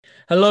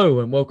Hello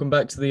and welcome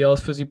back to the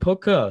Ask Fuzzy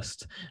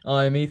podcast.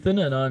 I'm Ethan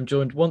and I'm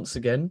joined once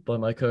again by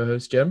my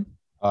co-host Jem.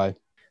 Hi.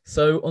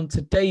 So on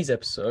today's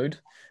episode,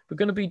 we're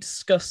going to be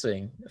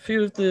discussing a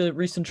few of the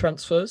recent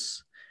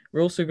transfers.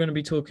 We're also going to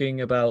be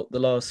talking about the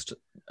last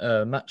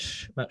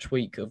match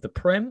week of the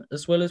Prem,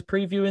 as well as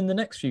previewing the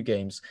next few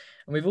games.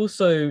 And we've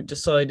also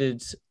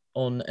decided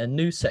on a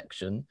new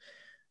section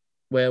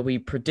where we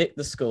predict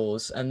the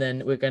scores and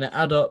then we're going to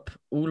add up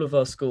all of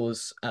our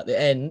scores at the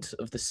end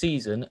of the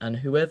season, and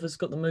whoever's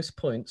got the most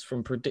points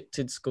from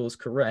predicted scores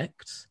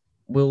correct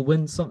will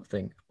win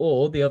something,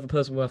 or the other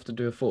person will have to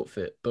do a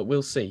forfeit, but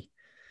we'll see.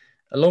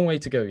 A long way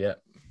to go yet.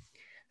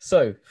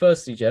 So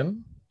firstly,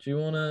 Jem, do you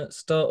want to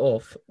start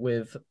off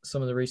with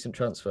some of the recent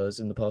transfers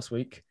in the past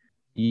week?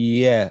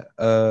 Yeah,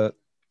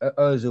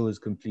 Ozil has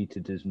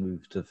completed his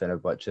move to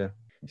Fenerbahce.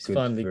 He's Good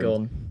finally for him.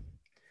 gone.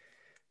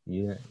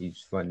 Yeah,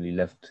 he's finally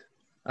left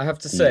I have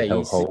to the say,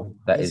 hellhole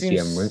that he is the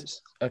seems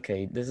Emirates.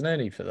 okay. There's no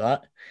need for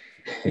that.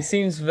 He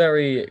seems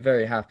very,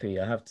 very happy,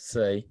 I have to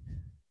say.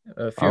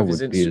 A few I of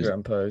his would be as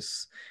Instagram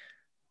posts.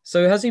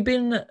 So has he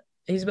been?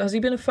 Has he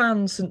been a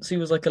fan since he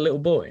was like a little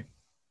boy?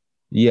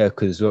 yeah,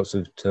 because lots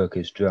of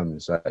Turkish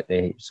drums like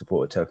they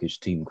support a Turkish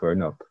team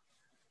growing up,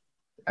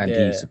 and he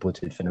Yeah,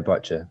 supported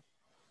Fenerbahce.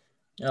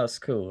 that's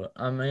cool.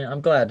 I mean, I'm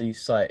glad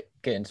he's like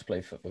getting to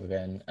play football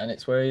again, and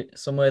it's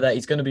somewhere that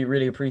he's going to be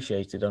really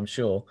appreciated, I'm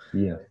sure.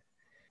 Yeah,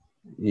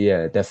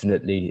 yeah,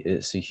 definitely.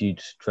 It's a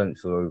huge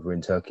transfer over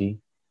in Turkey,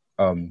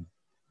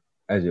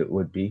 as it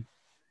would be,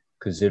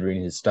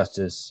 considering his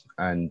status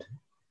and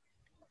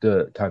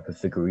the type of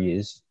figure he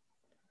is.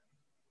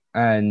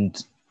 And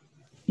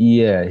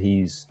yeah,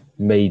 he's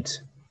made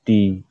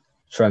the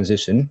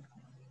transition.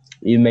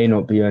 He may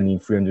not be earning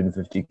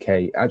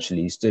 350k.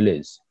 Actually, he still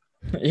is.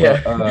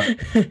 Yeah. But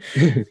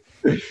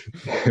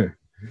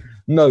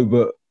no,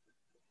 but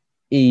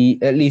he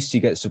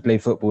gets to play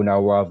football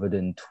now rather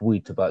than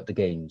tweet about the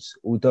games.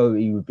 Although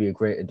he would be a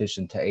great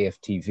addition to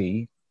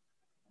AFTV,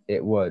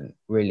 it weren't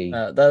really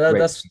great.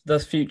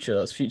 That's future.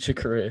 That's future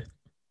career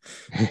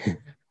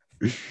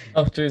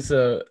after his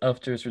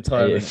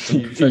retirement from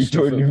AFTV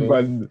professional joined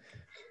football.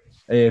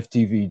 by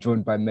AFTV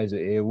joined by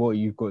Mesut here. What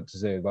you've got to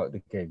say about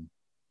the game?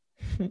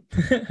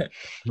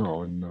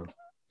 Oh no.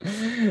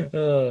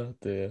 Oh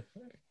dear.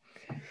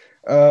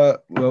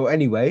 Well,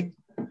 anyway,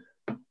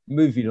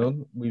 moving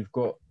on, we've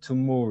got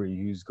Tomori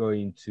who's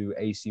going to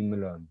AC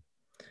Milan.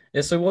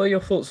 Yeah. So, what are your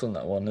thoughts on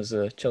that one as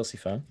a Chelsea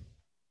fan?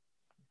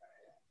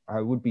 I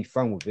would be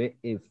fine with it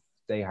if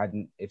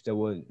there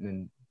weren't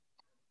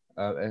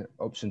an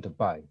option to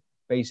buy.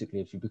 Basically,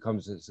 if he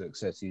becomes a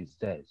success, he's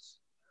theirs.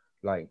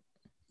 Like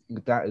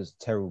that is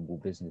terrible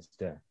business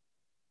there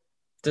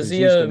Does because he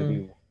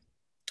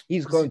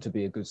he's does going to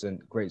be a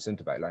great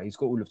centre back. Like he's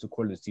got all of the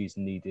qualities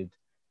needed.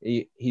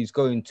 He's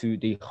going to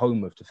the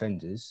home of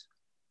defenders.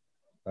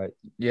 Like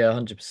Yeah,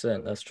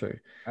 100%. That's true.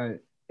 and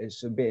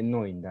it's a bit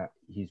annoying that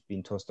he's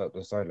been tossed out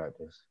the side like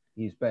this.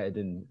 He's better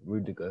than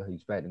Rudiger.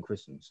 He's better than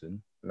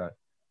Christensen. Like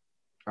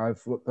I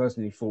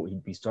personally thought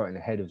he'd be starting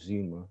ahead of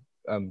Zuma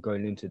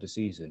going into the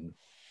season,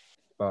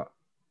 but not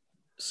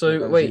So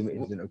that wait, Zuma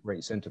isn't a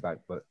great centre back,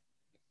 but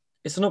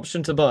it's an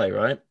option to buy,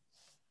 right?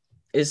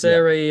 Is yeah,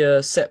 there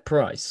a set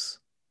price?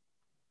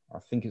 I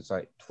think it's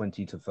like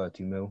 20 to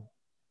 30 mil.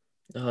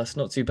 Oh, it's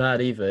not too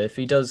bad either. If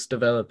he does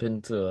develop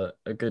into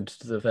a good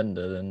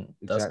defender, then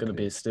that's going to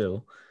be Exactly. a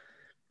steal.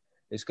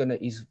 He's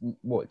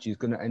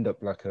gonna end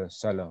up like a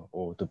Salah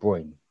or De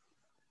Bruyne.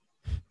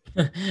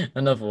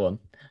 Another one.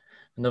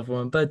 Another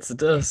one bites the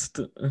dust.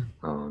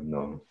 Oh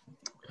no.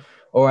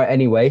 All right.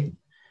 Anyway,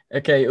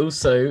 Okay,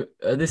 also,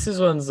 this is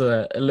one's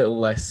a little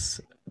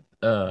less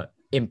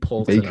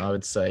important, big. I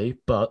would say,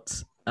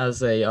 but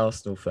as a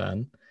Arsenal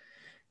fan,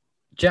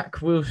 Jack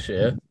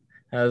Wilshere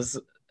has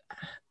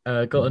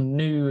got a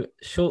new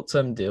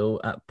short-term deal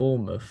at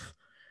Bournemouth.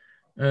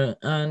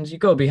 And you've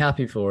got to be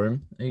happy for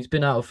him. He's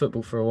been out of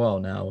football for a while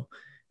now.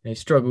 He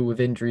struggled with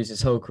injuries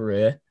his whole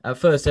career. At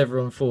first,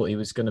 everyone thought he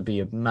was going to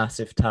be a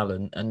massive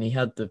talent, and he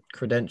had the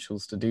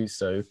credentials to do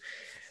so.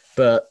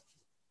 But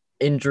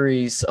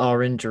injuries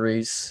are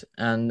injuries,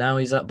 and now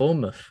he's at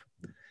Bournemouth.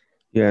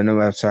 Yeah, no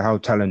matter how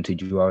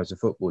talented you are as a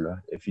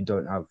footballer, if you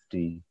don't have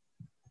the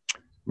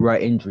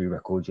right injury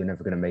record, you're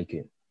never gonna make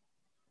it.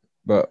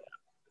 But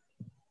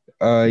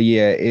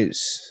yeah,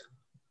 it's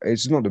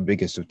not the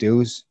biggest of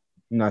deals.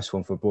 Nice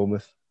one for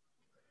Bournemouth.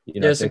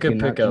 You know, Yeah, if it's a they good can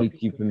pickup. actually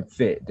keep him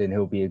fit, then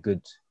he'll be a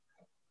good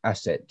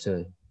asset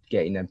to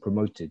getting them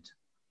promoted.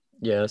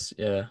 Yes,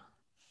 yeah.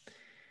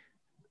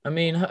 I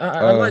mean,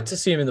 I'd Uh, like to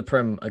see him in the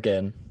Prem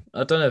again.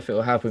 I don't know if it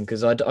will happen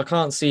because I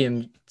can't see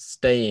him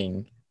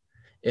staying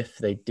if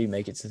they do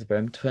make it to the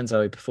Prem. Depends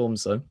how he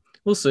performs, though.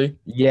 We'll see.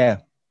 yeah.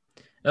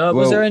 Was there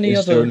Well, is there any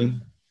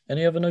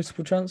other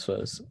notable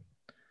transfers?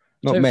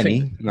 not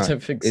many? I No,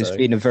 don't think it's so.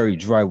 been a very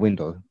dry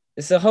window.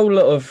 It's a whole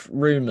lot of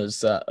rumors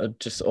that are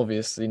just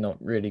obviously not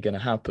really going to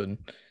happen.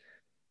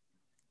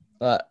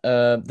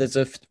 There's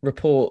a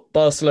report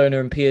Barcelona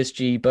and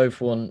PSG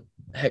both want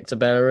Hector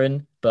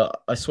Bellerin,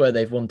 but I swear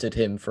they've wanted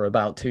him for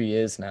about 2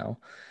 years now.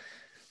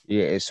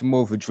 Yeah, it's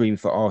more of a dream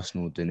for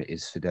Arsenal than it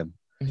is for them.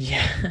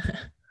 Yeah.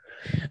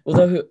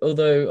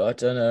 although I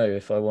don't know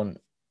if I want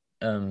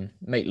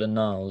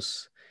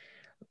Maitland-Niles.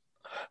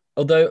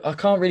 Although I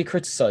can't really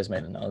criticize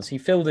Maitland-Niles. He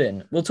filled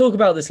in. We'll talk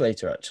about this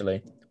later,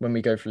 actually, when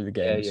we go through the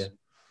Yeah, yeah. games.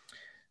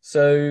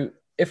 So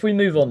if we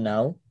move on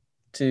now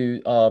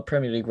to our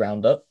Premier League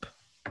roundup,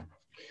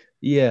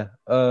 Yeah.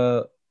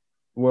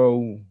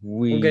 Well,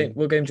 what game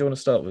do you want to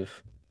start with?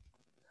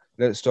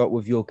 let's start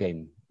with your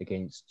game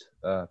against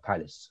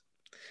Palace.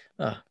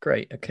 Ah,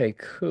 great. Okay,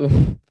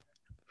 cool.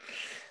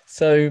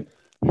 So,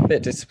 a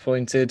bit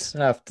disappointed,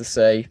 I have to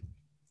say.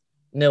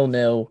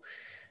 0-0.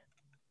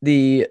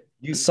 The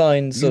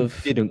signs You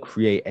of didn't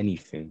create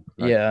anything.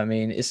 Like, yeah, I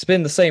mean, it's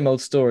been the same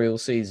old story all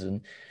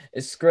season.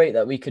 It's great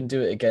that we can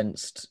do it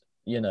against,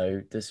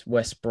 this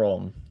West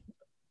Brom,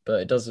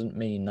 but it doesn't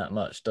mean that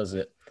much, does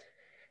it?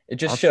 It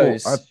just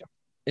shows. It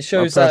I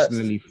shows that.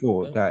 personally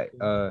thought that.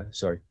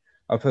 Sorry,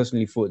 I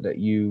personally thought that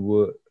you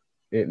were.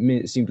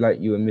 It seemed like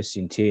you were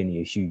missing Tierney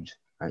a huge.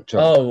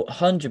 Oh,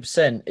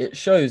 100%. It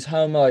shows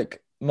how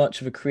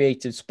much of a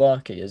creative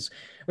spark he is,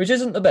 which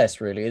isn't the best,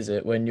 really, is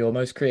it? When your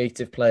most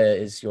creative player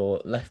is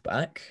your left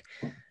back.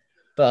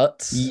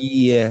 But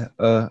Yeah,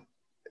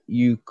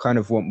 you kind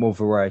of want more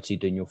variety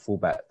than your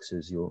fullbacks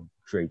as your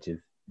creative,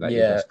 like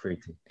your yeah, best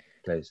creative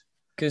players.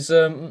 because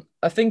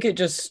I think it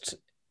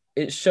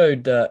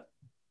showed that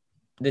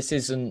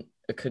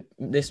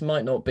this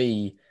might not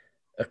be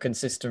a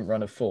consistent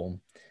run of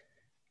form.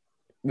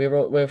 We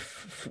were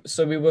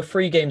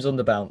 3 games on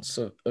the bounce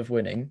of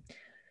winning,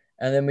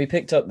 and then we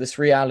picked up this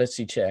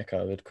reality check,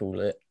 I would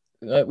call it.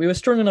 We were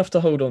strong enough to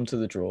hold on to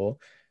the draw.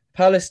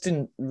 Palace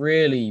didn't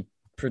really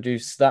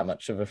produce that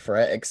much of a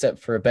threat, except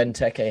for a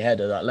Benteke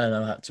header that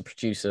Leno had to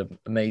produce an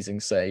amazing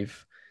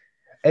save.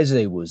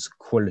 Eze was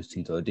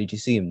quality though. Did you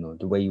see him though?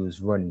 The way he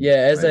was running.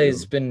 Yeah,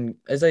 Eze's been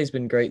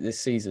great this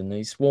season.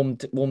 He's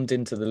warmed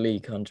into the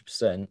league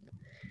 100%.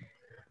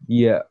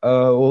 Yeah.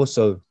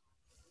 Also,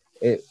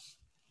 it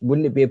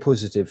wouldn't it be a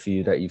positive for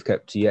you that you've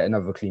kept yet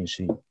another clean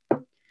sheet?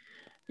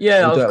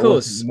 Yeah, Although of it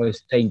course. wasn't the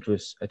most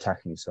dangerous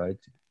attacking side.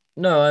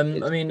 No, I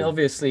mean,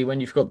 obviously,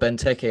 when you've got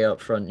Benteke up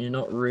front, you're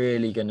not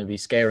really going to be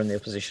scaring the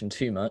opposition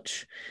too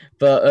much.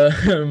 But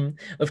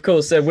of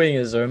course, their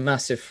wingers are a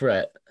massive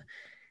threat.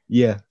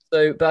 Yeah.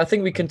 But I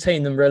think we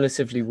contain them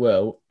relatively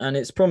well, and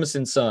it's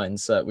promising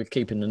signs that we're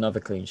keeping another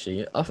clean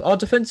sheet. Our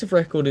defensive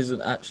record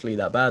isn't actually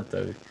that bad,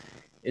 though.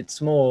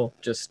 It's more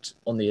just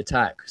on the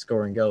attack,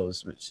 scoring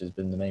goals, which has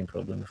been the main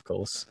problem, of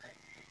course.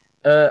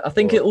 I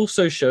think it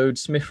also showed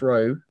Smith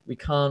Rowe. We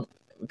can't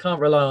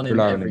rely on him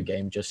every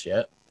game just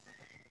yet.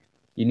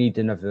 You need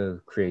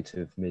another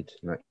creative mid.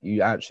 Like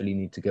you actually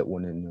need to get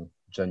one in the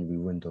January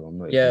window. I'm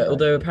not. Yeah,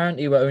 although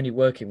apparently we're only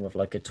working with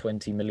like a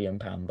 £20 million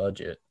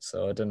budget,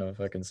 so I don't know if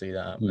I can see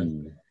that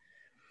happening.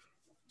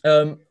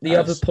 The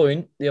other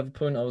point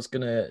I was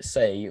gonna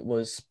say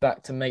was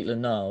back to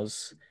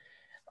Maitland-Niles.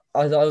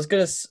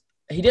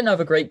 He didn't have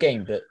a great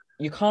game, but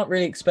you can't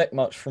really expect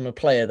much from a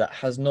player that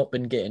has not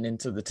been getting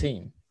into the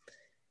team.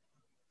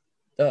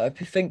 I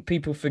think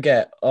people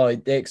forget.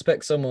 They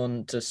expect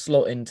someone to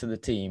slot into the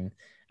team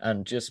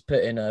and just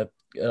put in a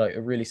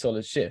really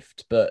solid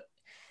shift, but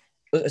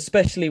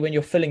especially when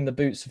you're filling the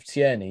boots of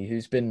Tierney,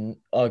 who's been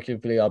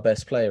arguably our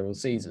best player all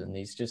season,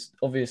 he's just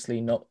obviously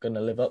not going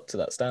to live up to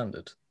that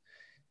standard.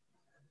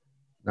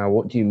 Now,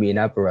 what do you mean,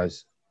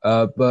 Alvarez?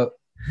 But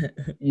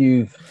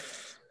you've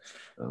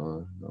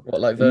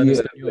what, like Werner's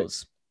and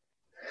yours,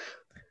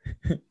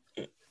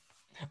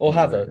 or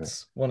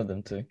Havertz, one of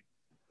them too.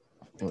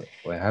 Well,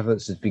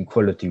 Havertz has been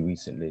quality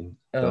recently.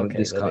 Don't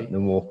discount buddy. the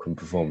Morecambe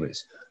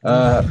performance.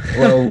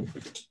 Well,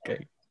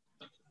 okay.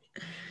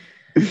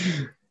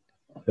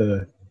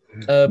 But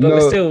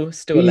we're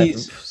still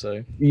 11th.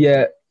 So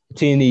yeah,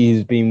 Tierney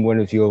has been one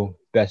of your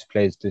best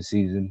players this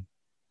season,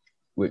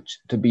 which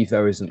to be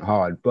fair isn't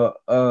hard. But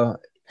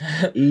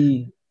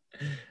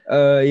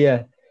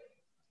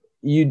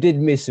you did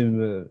miss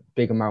him a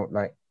big amount.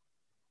 Like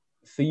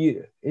for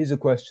you, here's a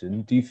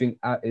question: do you think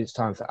it's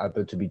time for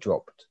Abba to be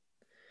dropped?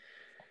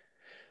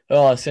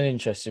 Oh, it's an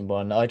interesting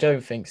one. I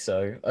don't think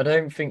so. I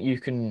don't think you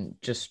can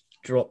just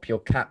drop your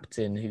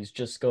captain who's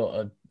just got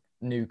a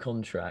new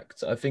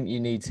contract. I think you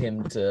need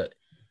him to.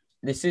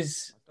 This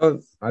is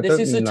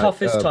the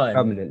toughest time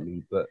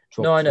permanently, but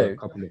no, I know for a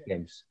couple of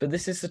games. But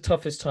this is the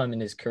toughest time in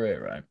his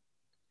career, right?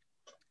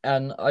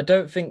 And I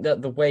don't think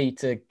that the way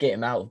to get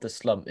him out of the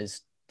slump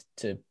is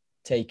to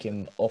take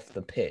him off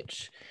the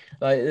pitch.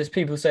 Like there's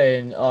people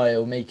saying, "Oh,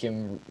 it'll make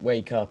him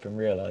wake up and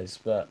realize,"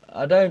 but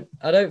I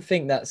don't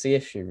think that's the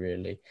issue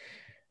really.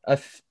 I'm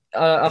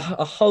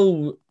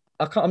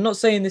not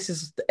saying this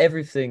is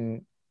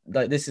everything.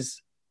 Like this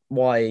is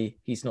why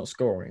he's not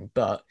scoring,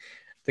 but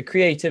the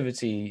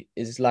creativity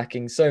is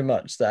lacking so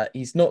much that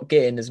he's not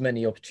getting as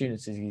many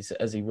opportunities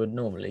as he would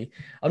normally.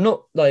 I'm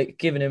not like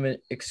giving him an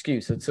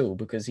excuse at all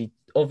because he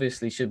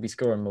obviously should be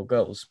scoring more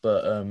goals,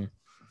 but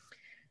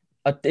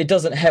it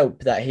doesn't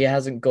help that he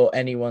hasn't got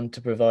anyone to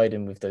provide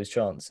him with those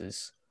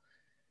chances.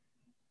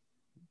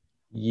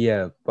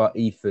 Yeah, but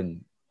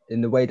Ethan,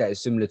 in the way that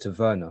is similar to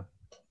Werner,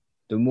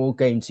 the more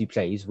games he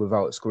plays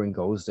without scoring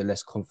goals, the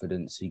less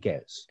confidence he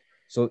gets.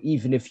 So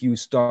even if you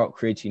start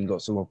creating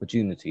lots of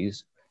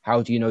opportunities,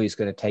 how do you know he's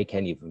going to take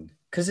any of them?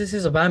 Because this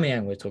is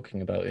Aubameyang we're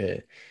talking about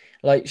here.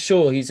 Like,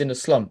 sure, he's in a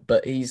slump,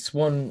 but he's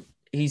been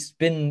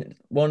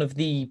one of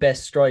the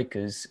best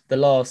strikers the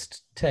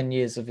last 10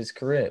 years of his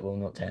career. Well,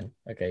 not 10.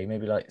 Okay,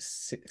 maybe like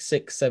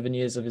 6, 7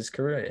 years of his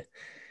career.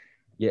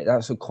 Yeah,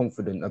 that's a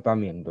confident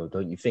Aubameyang, though,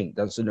 don't you think?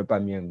 That's an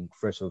Aubameyang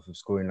threshold of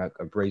scoring like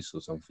a brace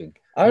or something.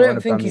 I Not don't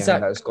an think he's Aubameyang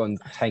that. that's gone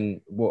 10,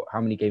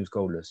 how many games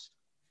goalless?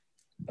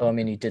 Oh, I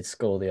mean, he did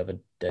score the other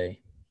day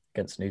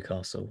against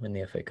Newcastle in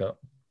the FA Cup.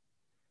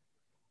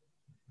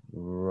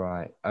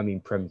 Right. I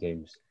mean, Prem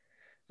games.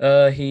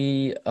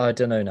 I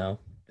don't know now.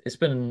 It's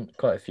been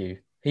quite a few.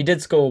 He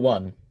did score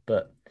one,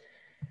 but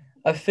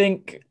I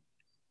think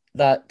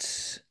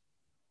that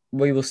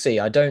we will see.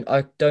 I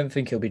don't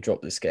think he'll be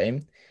dropped this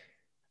game.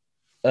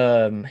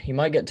 He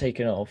might get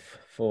taken off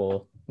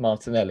for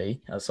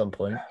Martinelli at some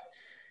point.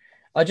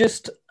 I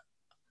see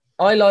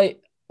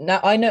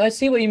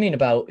what you mean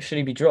about should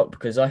he be dropped,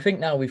 because I think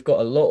now we've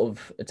got a lot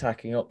of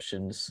attacking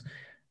options.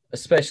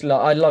 Especially,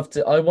 I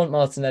want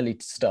Martinelli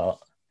to start,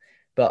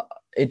 but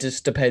it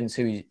just depends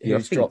who's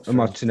dropped.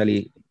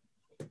 Martinelli,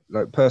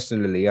 like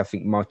personally, I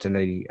think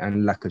Martinelli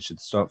and Laka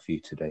should start for you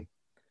today.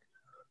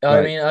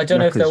 I mean, I don't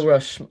know if they'll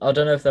rush. I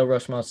don't know if they'll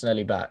rush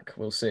Martinelli back.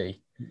 We'll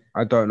see.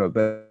 I don't know,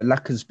 but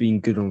Laka's been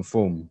good on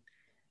form.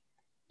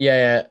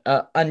 Yeah.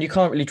 And you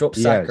can't really drop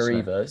Saka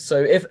either.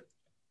 So if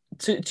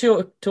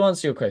to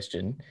answer your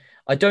question,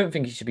 I don't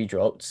think he should be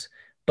dropped.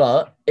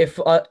 But if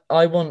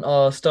I want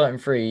our starting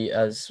three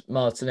as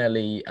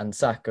Martinelli and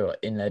Saka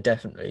in there,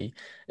 definitely.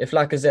 If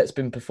Lacazette's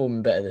been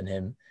performing better than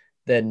him,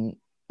 then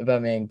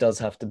Aubameyang does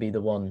have to be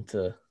the one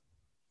to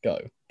go.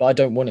 But I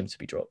don't want him to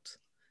be dropped.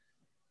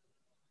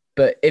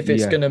 But if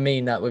it's going to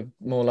mean that we're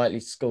more likely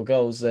to score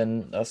goals,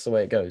 then that's the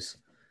way it goes.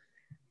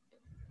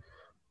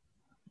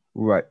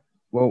 Right.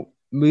 Well,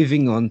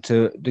 moving on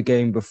to the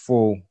game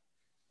before,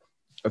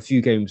 a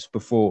few games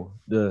before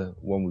the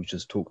one we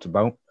just talked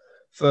about.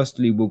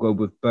 Firstly, we'll go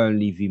with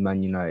Burnley v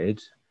Man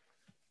United.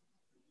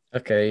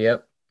 Okay,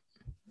 yep.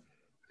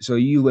 So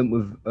you went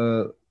with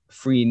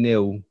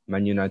 3-0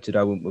 Man United.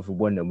 I went with a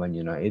 1-0 Man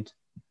United.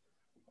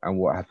 And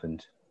what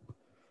happened?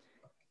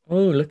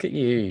 Oh, look at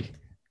you.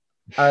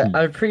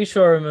 I'm pretty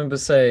sure I remember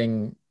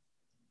saying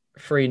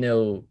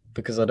 3-0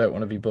 because I don't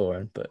want to be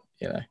boring, but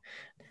you know.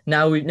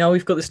 Now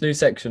we've got this new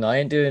section. I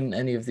ain't doing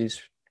any of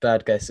these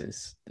bad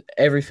guesses.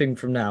 Everything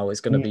from now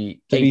is going to be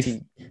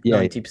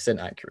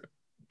 90% accurate.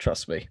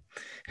 Trust me.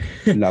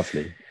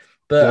 Lovely.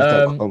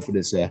 But that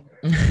confidence there.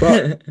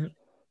 But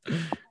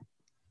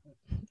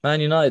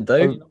Man United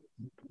though,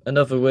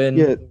 another win.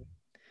 Yeah.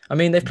 I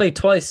mean, they've played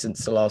twice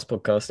since the last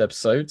podcast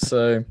episode,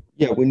 so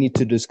yeah, we need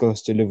to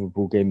discuss the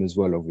Liverpool game as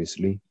well,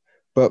 obviously.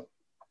 But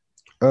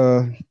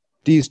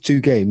these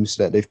two games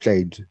that they've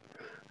played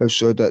have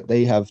showed that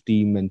they have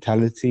the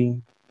mentality,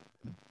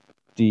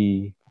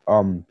 the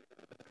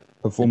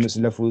performance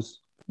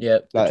levels. Yeah,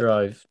 the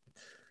drive.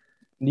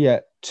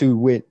 Yeah, to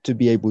win, to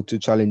be able to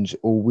challenge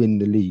or win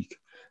the league.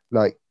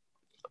 Like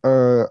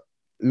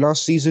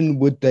last season,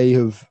 would they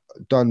have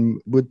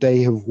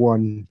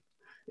won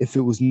if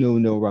it was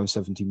 0-0 around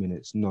 70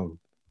 minutes? No.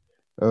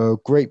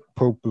 Great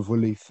Pogba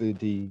volley for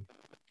the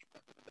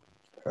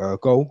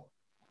goal.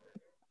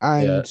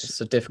 And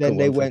it's a difficult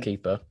one for the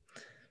keeper.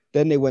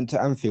 Then they went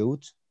to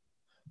Anfield,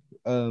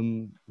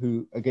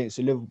 who against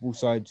the Liverpool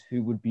side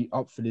who would be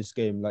up for this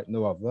game like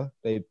no other.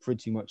 They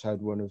pretty much had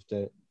one of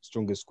the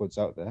strongest squads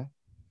out there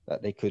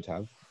that they could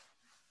have.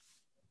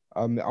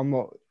 I'm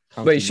not.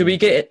 Wait,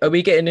 are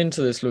we getting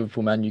into this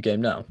Liverpool Man U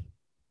game now?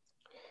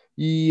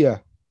 Yeah.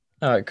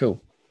 All right,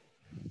 cool.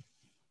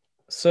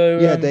 So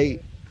yeah,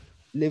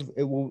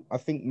 I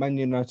think Man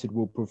United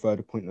will prefer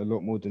the point a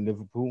lot more than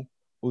Liverpool,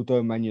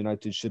 although Man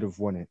United should have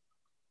won it.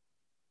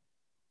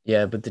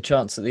 Yeah, but the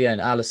chance at the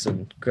end,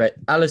 Alisson, great.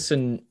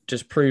 Alisson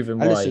just proven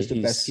why he's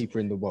the best keeper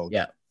in the world.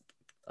 Yeah,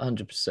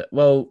 100%.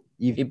 Well,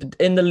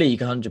 in the league,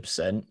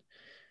 100%.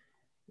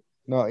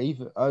 No,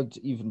 I'd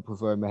even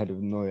prefer him ahead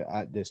of Neuer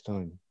at this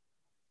time.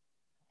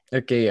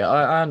 Okay, yeah,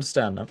 I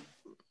understand that.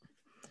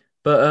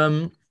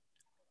 But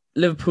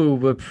Liverpool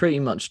were pretty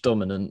much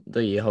dominant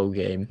the whole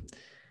game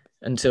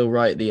until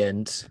right at the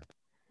end.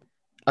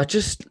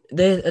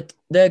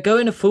 They're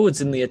going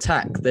forwards in the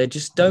attack. They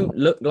just don't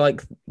look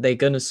like they're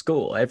gonna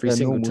score every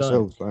single time.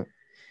 Selves,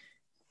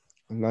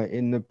 like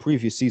in the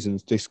previous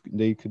seasons,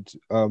 they could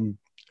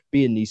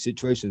be in these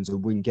situations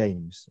and win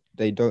games.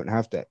 They don't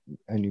have that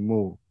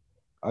anymore.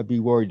 I'd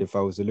be worried if I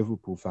was a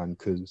Liverpool fan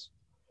because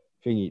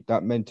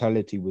that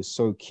mentality was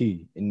so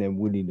key in them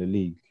winning the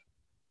league.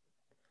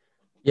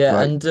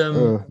 Yeah, and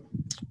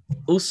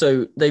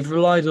also they've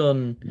relied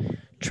on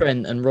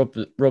Trent and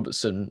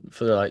Robertson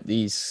for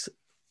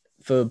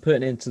for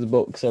putting it into the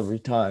box every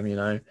time. You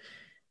know,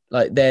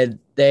 like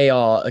they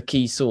are a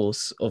key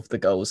source of the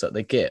goals that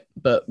they get.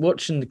 But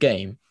watching the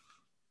game,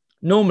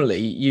 normally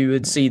you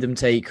would see them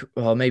take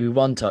maybe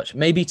one touch,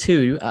 maybe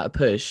two at a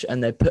push,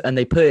 and they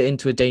put it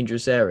into a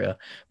dangerous area.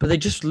 But they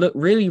just look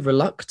really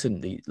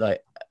reluctantly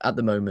like at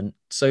the moment.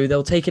 So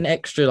they'll take an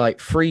extra like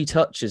three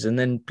touches and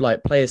then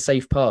like play a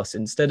safe pass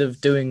instead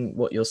of doing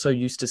what you're so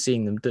used to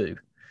seeing them do.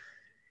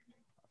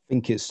 I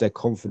think it's their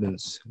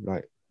confidence.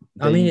 Like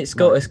I mean, they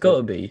like it's got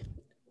to be.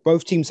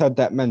 both teams had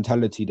that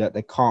mentality that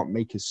they can't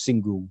make a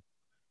single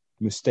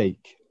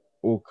mistake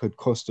or could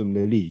cost them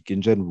the league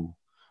in general.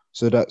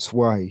 So that's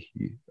why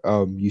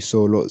you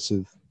saw lots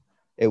of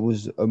it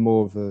was a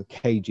more of a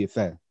cagey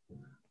affair.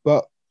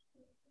 But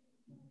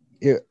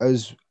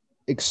as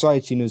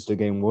exciting as the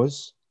game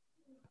was,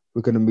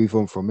 we're going to move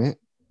on from it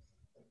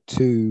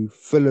to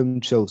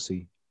Fulham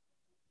Chelsea.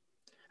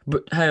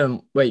 But hang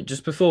on, wait,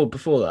 just before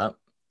that.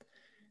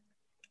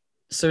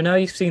 So now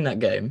you've seen that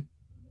game.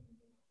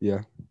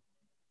 Yeah.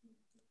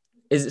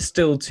 Is it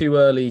still too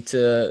early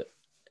to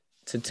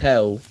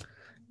tell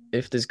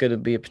if there's going to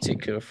be a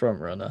particular front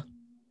runner?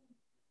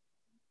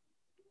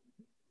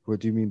 What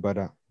do you mean by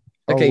that?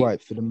 Okay. Oh,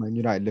 right, for the Man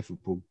United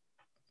Liverpool.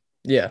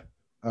 Yeah.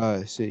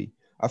 See,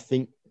 I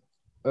think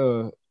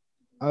I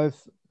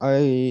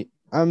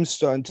am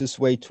starting to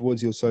sway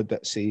towards your side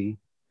that City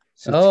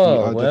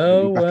are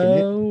definitely back in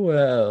it.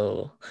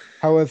 Well.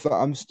 However,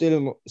 I'm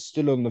still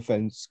on the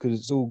fence because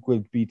it's all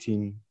good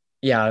beating.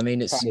 Yeah, I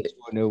mean, it's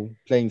 4-0,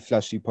 playing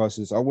flashy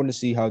passes. I want to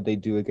see how they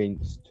do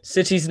against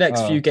City's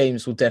next few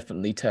games will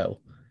definitely tell.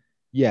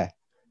 Yeah,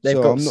 they've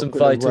got some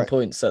vital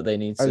points that they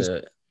need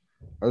to.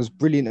 As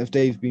brilliant as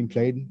they've been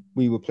playing,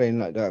 we were playing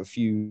like that a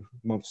few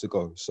months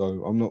ago.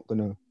 So I'm not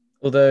gonna.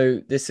 Although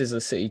this is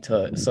a City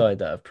side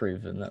that have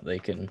proven that they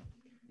can.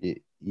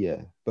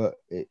 But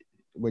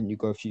when you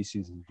go a few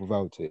seasons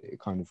without it,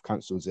 it kind of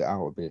cancels it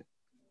out a bit.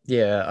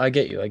 Yeah, I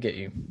get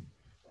you.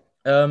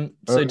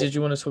 So did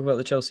you want to talk about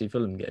the Chelsea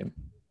Fulham game?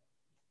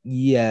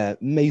 Yeah,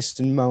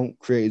 Mason Mount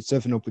created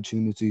 7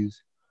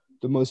 opportunities,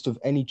 the most of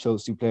any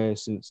Chelsea player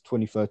since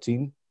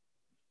 2013.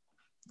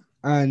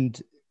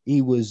 And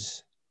he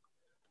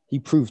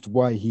proved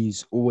why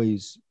he's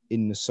always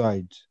in the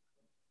side.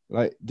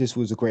 Like, this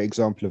was a great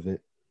example of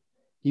it.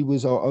 He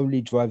was our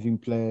only driving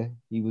player.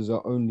 He was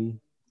our only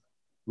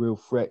real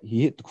threat.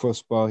 He hit the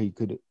crossbar. He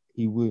did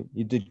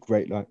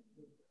great. Like,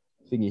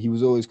 he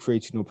was always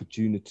creating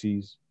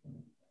opportunities.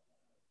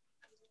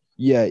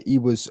 Yeah, he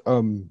was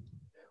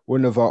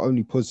one of our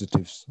only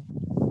positives.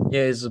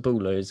 Yeah, he's a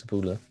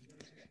baller.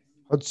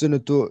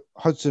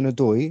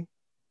 Hudson-Odoi,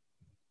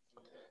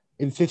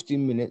 in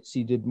 15 minutes,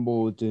 he did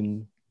more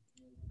than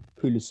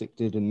Pulisic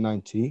did in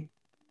 90.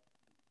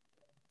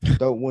 I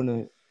don't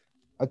want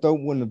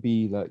to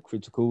be like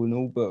critical and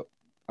all, but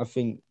I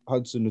think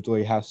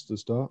Hudson-Odoi has to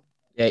start.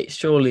 Yeah,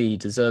 surely he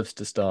deserves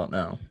to start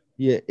now.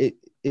 Yeah,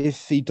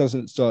 if he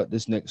doesn't start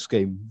this next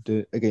game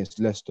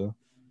against Leicester,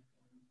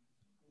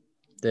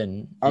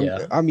 then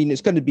yeah. I mean,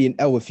 it's going to be an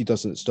L if he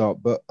doesn't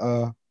start, but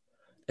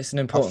it's an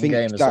important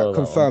game as well. That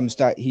confirms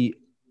that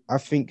I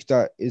think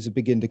that is a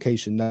big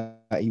indication that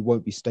he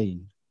won't be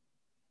staying.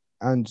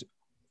 And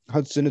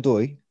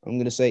Hudson-Odoi, I'm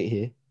going to say it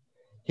here,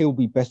 he'll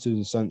be better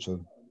than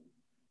Sancho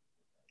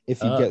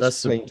if he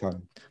gets playing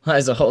time. That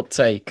is a hot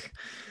take.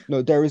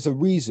 No, there is a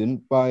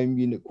reason Bayern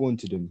Munich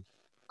wanted him,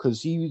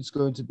 because he was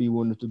going to be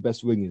one of the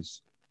best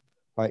wingers.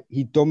 Like,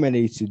 he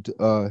dominated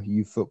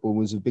youth football,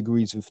 was a big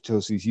reason for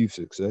Chelsea's youth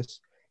success.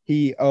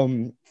 He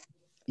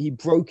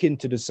broke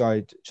into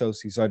the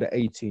Chelsea side at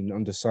 18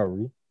 under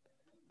Sarri.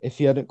 If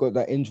he hadn't got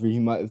that injury, he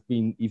might have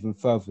been even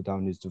further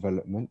down his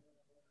development.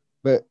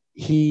 But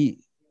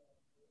he,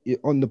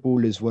 on the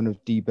ball, is one of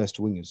the best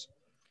wingers.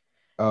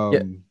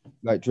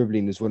 Like,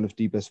 dribbling is one of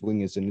the best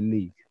wingers in the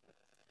league.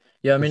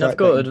 Yeah, I mean, he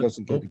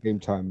doesn't get the game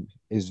time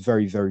is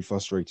very, very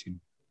frustrating.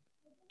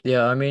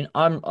 Yeah, I mean,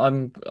 I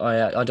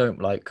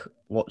don't like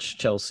watch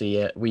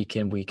Chelsea week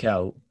in, week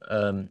out,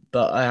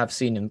 but I have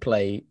seen him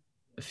play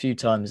a few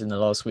times in the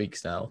last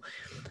weeks now,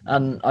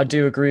 and I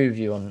do agree with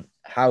you on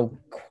how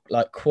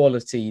like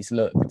qualities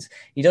looked.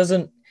 He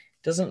doesn't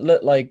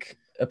look like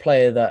a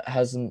player that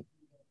hasn't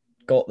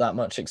got that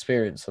much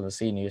experience on the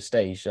senior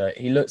stage.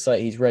 He looks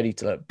like he's ready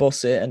to like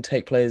boss it and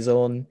take players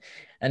on,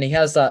 and he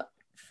has that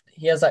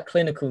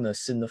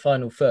clinicalness in the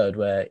final third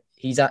where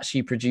he's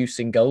actually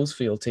producing goals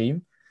for your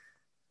team.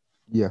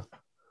 Yeah,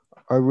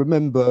 I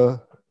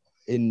remember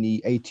in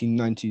the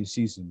 18-19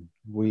 season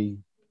we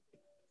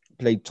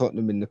played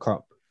Tottenham in the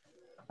cup,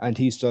 and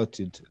he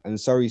started, and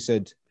Sarri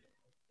said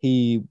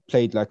he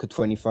played like a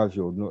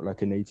 25-year-old, not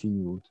like an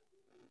 18-year-old.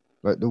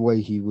 Like, the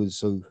way he was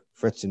so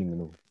threatening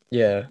and all.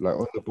 Yeah. Like,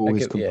 on the ball,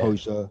 his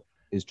composure,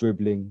 his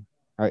dribbling.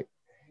 Like,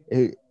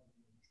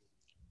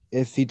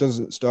 if he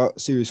doesn't start,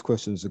 serious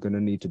questions are going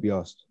to need to be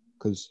asked,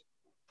 because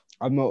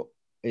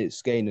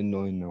it's getting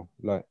annoying now.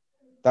 Like,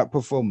 that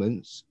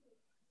performance,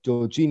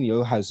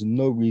 Jorginho has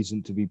no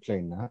reason to be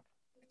playing that.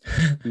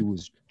 He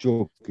was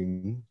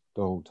jogging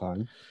the whole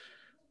time.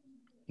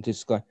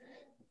 This guy,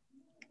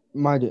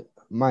 my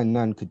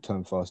nan could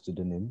turn faster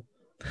than him.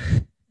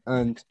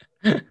 And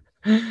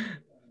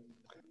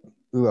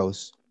who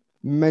else?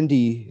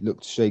 Mendy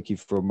looked shaky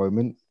for a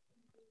moment.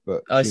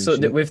 but I clean saw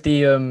that sheet. with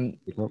the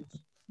It helps.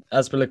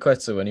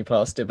 Azpilicueta when he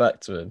passed it back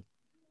to him.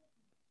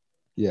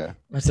 Yeah,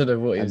 I don't know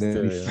what he and was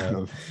then he doing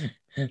fell off.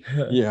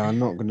 there. Yeah, I'm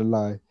not gonna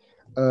lie.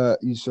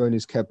 He's showing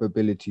his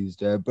capabilities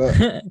there,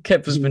 but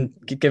Kep has been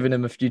giving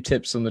him a few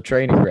tips on the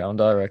training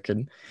ground, I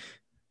reckon.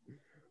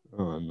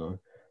 oh no.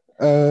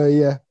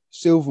 Yeah,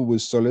 Silva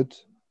was solid,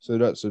 so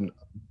that's a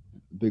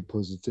big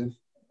positive.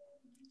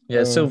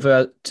 Yeah,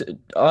 Silva.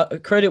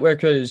 Credit where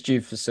credit is due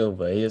for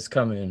Silva. He has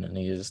come in and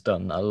he has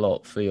done a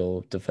lot for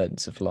your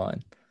defensive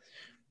line.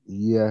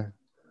 Yeah,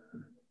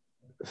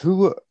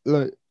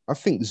 like I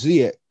think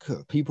Ziyech,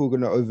 people are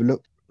gonna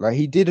overlook. Like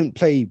he didn't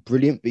play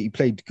brilliant, but he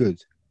played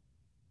good.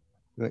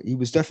 Like, he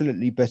was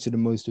definitely better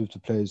than most of the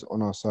players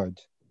on our side.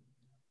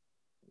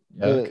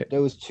 Yeah, okay.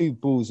 There was two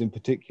balls in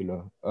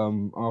particular.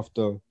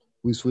 After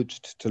we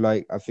switched to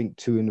like I think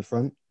two in the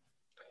front,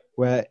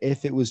 where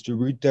if it was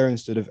Giroud there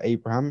instead of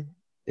Abraham,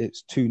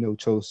 it's 2-0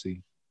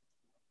 Chelsea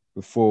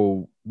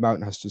before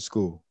Mount has to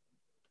score.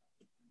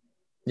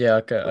 Yeah,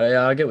 okay.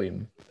 Yeah, I get what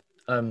you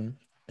mean.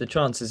 The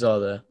chances are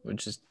there,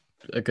 which is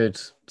a good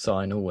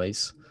sign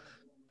always.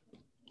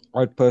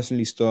 I'd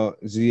personally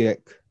start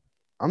Ziyech.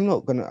 I'm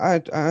not gonna.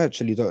 I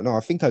actually don't know.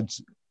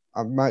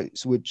 I might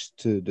switch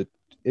to the.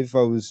 If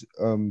I was,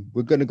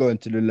 we're gonna go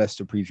into the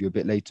Leicester preview a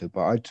bit later,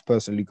 but I'd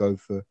personally go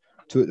for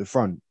two at the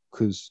front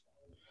because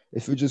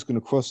if we're just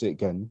gonna cross it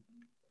again,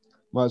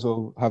 might as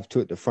well have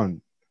two at the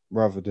front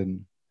rather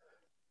than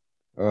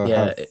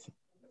Yeah, have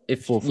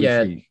if four three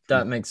yeah, three.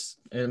 that makes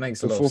a The lot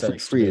of four three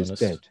sense to three be is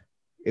honest. dead.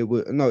 It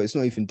was no, it's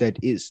not even dead.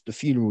 It's the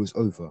funeral was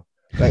over.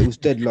 Like it was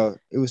dead.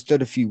 It was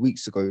dead a few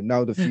weeks ago.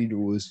 Now the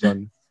funeral was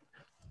done.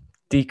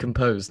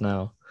 Decomposed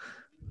now.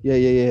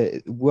 Yeah.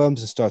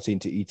 Worms are starting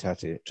to eat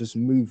at it. Just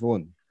move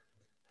on.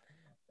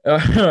 All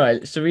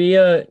right, so we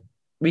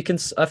can.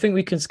 I think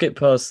we can skip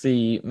past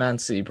the Man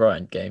City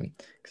Brighton game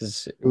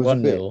because It was a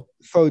 1-0.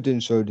 bit.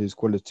 Foden showed his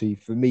quality.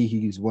 For me,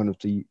 he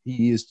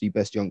is the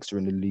best youngster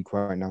in the league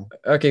right now.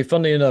 Okay,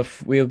 funny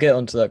enough, we'll get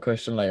onto that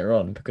question later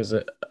on because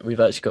we've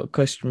actually got a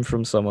question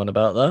from someone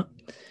about that.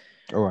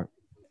 All right.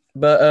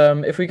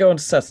 But if we go on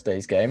to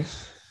Saturday's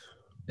games.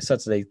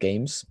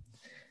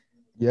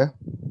 Yeah.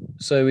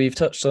 So we've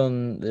touched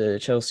on the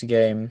Chelsea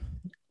game,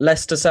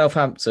 Leicester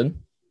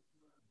Southampton.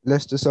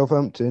 Leicester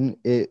Southampton.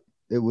 It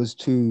was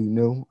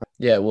 2-0.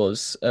 Yeah, it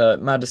was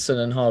Maddison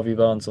and Harvey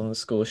Barnes on the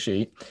score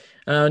sheet,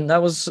 and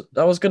that was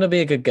going to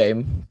be a good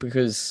game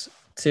because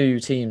two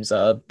teams that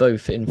are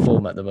both in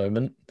form at the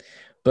moment.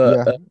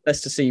 But Yeah.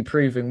 Leicester City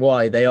proving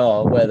why they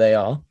are where they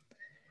are.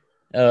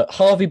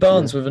 Harvey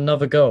Barnes Yeah. with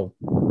another goal.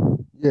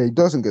 Yeah. He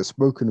doesn't get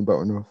spoken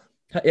about enough.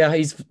 Yeah,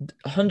 he's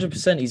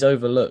 100%. He's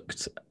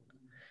overlooked.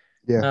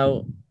 Yeah.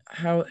 Now,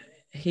 how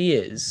he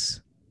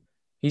is,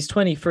 he's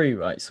 23,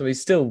 right? So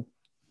he's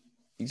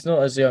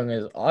not as young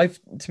as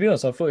to be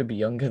honest, I thought he'd be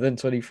younger than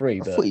 23, I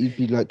but thought he'd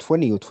be like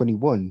 20 or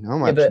 21.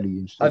 I'm yeah, but actually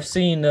interested.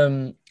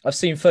 I've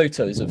seen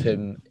photos of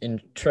him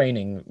in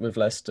training with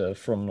Leicester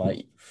from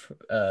like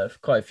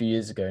quite a few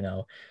years ago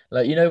now.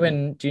 Like do you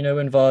know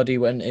when Vardy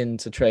went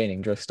into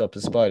training dressed up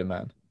as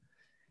Spider-Man?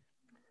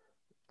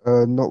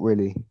 Not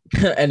really.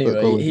 But go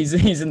Anyway, on.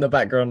 he's in the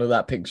background of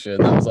that picture,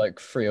 and that was like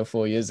 3 or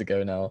 4 years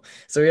ago now.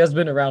 So he has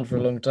been around for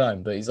a long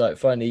time, but he's like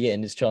finally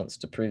getting his chance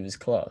to prove his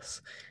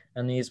class,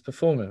 and he is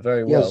performing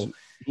very He has well.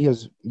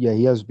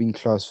 he has been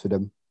class for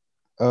them.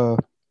 Uh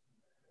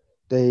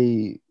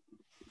they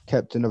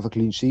kept another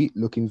clean sheet,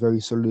 looking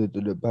very solid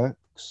at the back.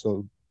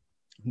 So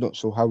not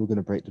sure how we're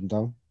gonna break them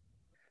down.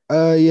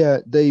 Yeah,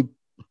 they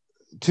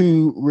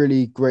two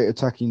really great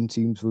attacking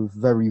teams with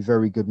very,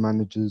 very good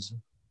managers.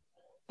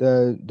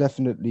 They're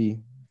definitely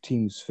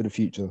teams for the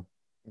future.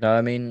 No,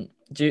 I mean,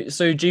 do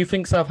you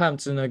think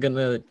Southampton are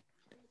gonna?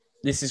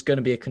 This is going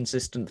to be a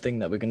consistent thing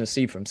that we're going to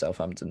see from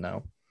Southampton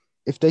now.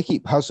 If they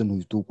keep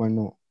Hasenhüttl, why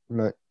not?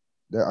 Like,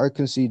 I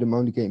can see them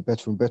only getting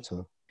better and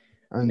better.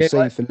 And Yeah,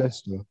 same for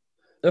Leicester.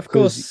 of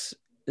course,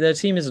 their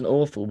team isn't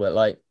awful, but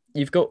like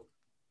you've got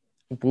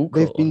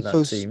Walcott on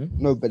that team.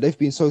 No, but they've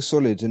been so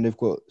solid, and they've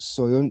got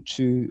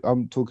Soyuncu.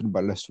 I'm talking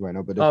about Leicester right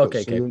now, but they've Oh,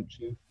 got okay.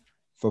 Soyuncu,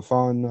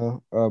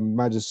 Fofana,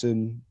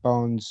 Maddison,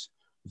 Barnes,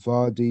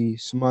 Vardy,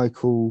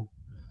 Schmeichel,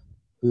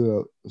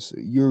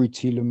 Yuri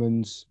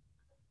Tielemans.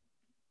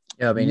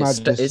 Yeah, I mean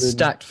it's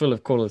stacked full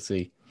of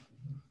quality.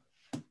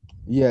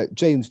 Yeah,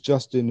 James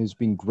Justin has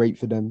been great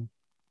for them.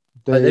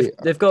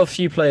 They've got a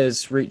few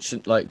players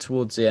reaching like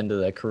towards the end of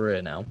their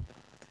career now.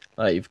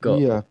 Like you've got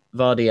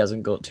Vardy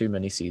hasn't got too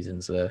many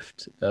seasons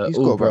left. He's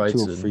got about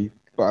 2 or 3,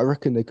 but I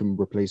reckon they can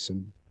replace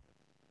him.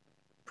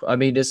 I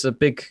mean, it's a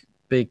big.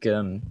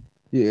 Yeah,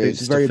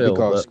 it's a very big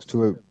ask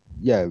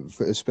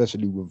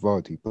especially with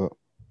Vardy.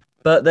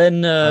 But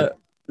then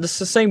it's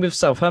the same with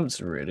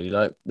Southampton, really.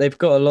 Like they've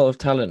got a lot of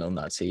talent on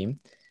that team.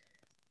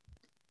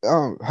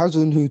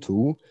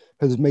 Hasenhüttl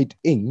has made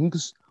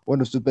Ings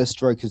one of the best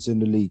strikers in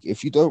the league.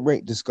 If you don't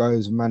rate this guy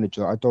as a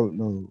manager, I don't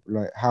know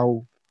like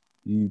how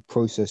you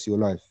process your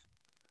life.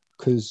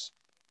 Because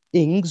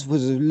Ings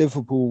was a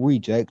Liverpool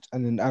reject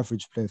and an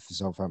average player for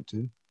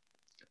Southampton.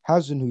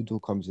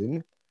 Hasenhüttl comes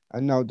in,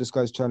 and now this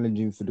guy's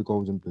challenging for the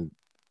Golden Boot.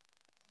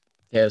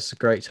 Yeah, it's a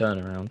great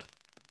turnaround.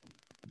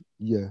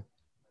 Yeah,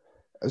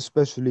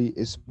 especially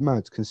it's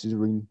mad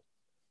considering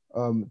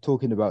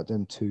talking about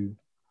them two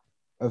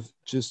of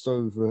just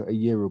over a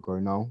year ago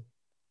now.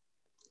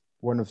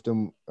 One of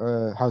them,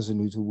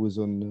 Hazenutel, was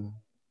on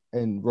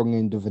the wrong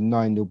end of a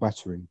 9-0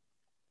 battering.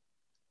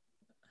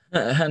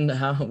 And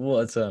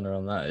what a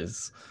turnaround that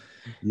is.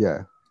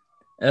 Yeah.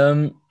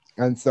 Um,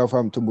 And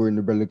Southampton were in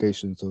the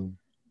relegation zone.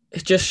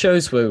 it just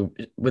shows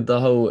with the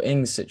whole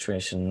Ings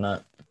situation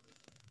that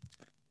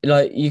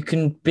like you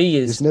can be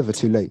It's never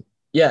too late.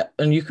 yeah,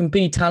 and you can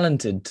be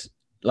talented,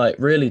 like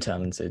really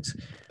talented,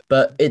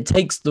 but it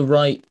takes the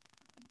right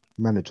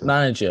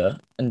manager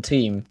and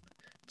team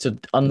to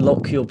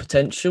unlock your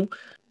potential.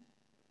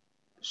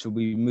 Shall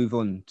we move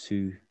on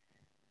to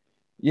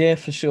Yeah,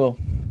 for sure.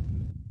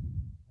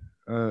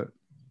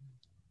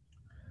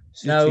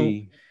 City?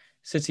 Now,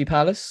 City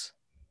Palace.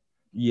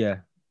 Yeah.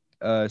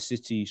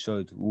 City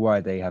showed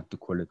why they have the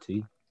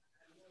quality.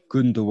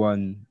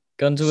 Gundogan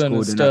And scored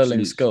an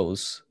Sterling's absolute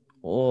goals.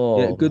 yeah.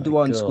 Oh my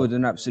Gundogan scored god.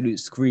 an absolute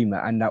screamer,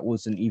 and that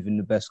wasn't even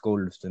the best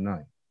goal of the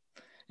night.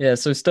 Yeah,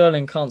 so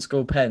Sterling can't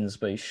score pens,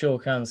 but he sure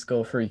can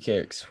score free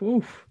kicks.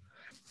 Woo.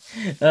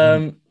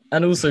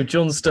 And also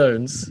John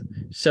Stones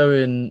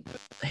showing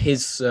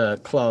his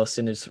class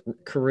in his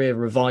career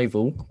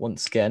revival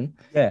once again.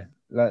 Yeah,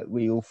 like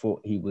we all thought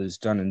he was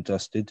done and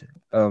dusted.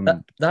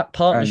 That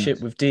partnership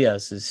And with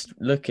Diaz is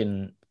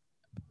looking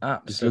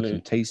it's looking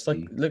absolute.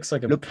 tasty. Looks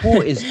like a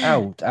Laporte is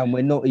out, and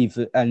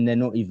they're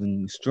not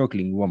even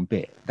struggling one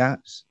bit.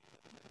 That's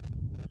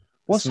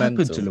what's happened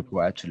to mental.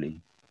 Laporte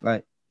actually.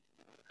 Like,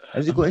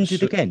 has he got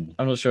injured again?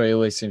 I'm not sure. He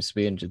always seems to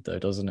be injured though,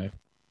 doesn't he?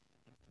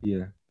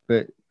 Yeah,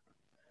 but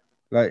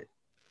like,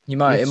 It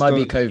might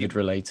be COVID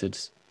related,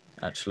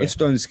 actually. if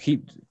Stones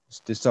keep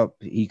this up,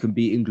 he can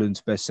be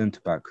England's best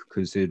centre back,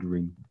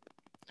 considering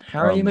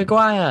Harry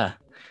Maguire.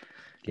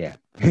 Yeah,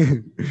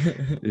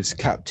 is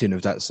captain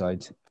of that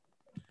side.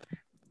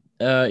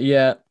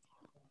 Yeah,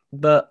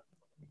 but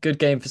good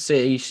game for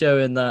City,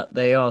 showing that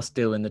they are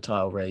still in the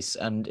title race,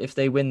 and if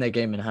they win their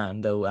game in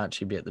hand, they'll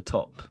actually be at the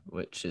top,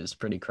 which is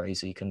pretty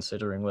crazy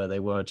considering where they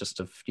were just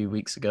a few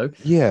weeks ago.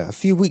 Yeah, a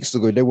few weeks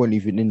ago they weren't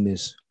even in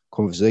this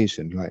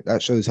conversation. Like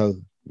that shows how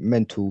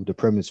mental the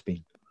Prem has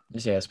been.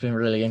 Yeah, it's been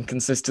really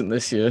inconsistent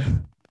this year.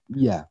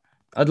 Yeah,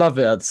 I'd love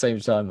it at the same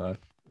time though.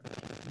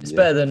 It's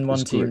better than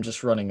one team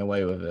just running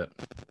away with it.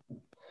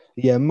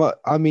 Yeah,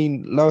 I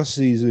mean, last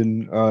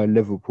season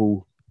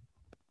Liverpool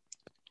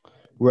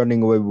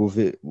running away with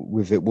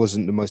it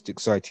wasn't the most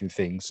exciting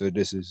thing. So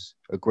this is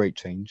a great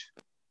change.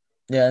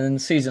 Yeah, and then the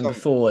season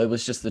before it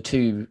was just the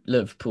two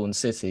Liverpool and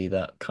City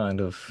that kind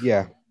of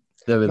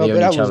they were the only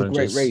that challenges.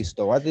 was a great race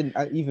though.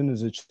 Even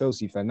as a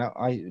Chelsea fan,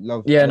 I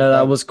love. Yeah, no,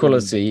 that was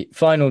quality.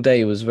 Final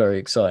day was very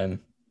exciting.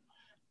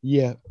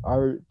 Yeah,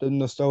 the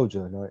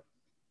nostalgia, like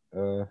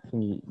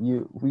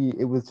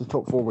it was the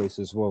top 4 race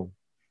as well,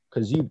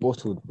 because you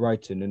bottled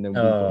Brighton and then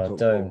we got top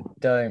 4.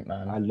 Don't,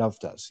 man. I love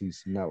that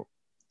season. Now,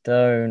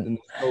 don't. The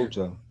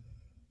nostalgia.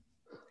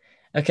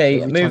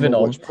 Okay, moving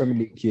on. Premier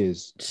League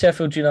years.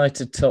 Sheffield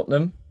United,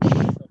 Tottenham.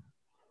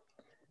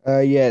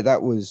 Yeah,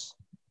 that was.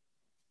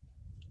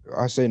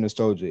 I say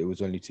nostalgia. It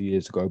was only 2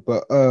 years ago,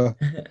 but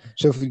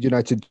Sheffield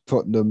United,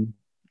 Tottenham.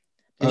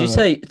 Did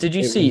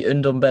you see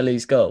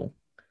Ndombele's goal?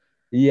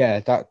 Yeah,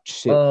 that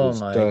shit was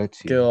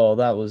dirty. God,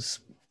 that was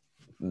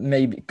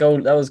maybe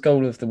goal. That was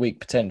goal of the week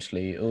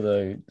potentially.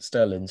 Although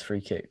Sterling's free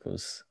kick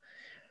was.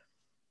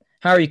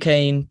 Harry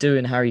Kane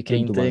doing Harry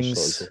Kane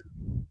things.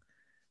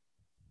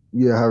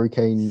 Yeah, Harry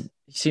Kane.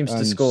 He seems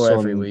to score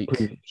every week.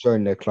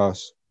 Showing their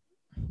class.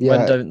 Yeah.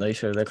 When don't they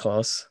show their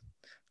class?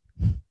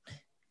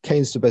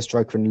 Kane's the best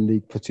striker in the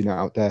league, putting it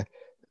out there.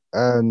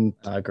 And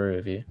I agree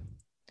with you.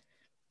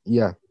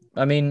 Yeah.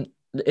 I mean,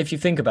 if you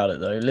think about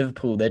it though,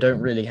 Liverpool, they don't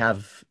really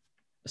have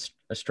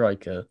a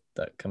striker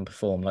that can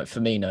perform. Like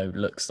Firmino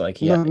looks like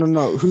he.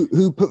 No.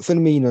 Who put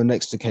Firmino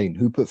next to Kane?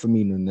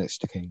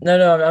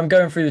 No, I'm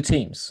going through the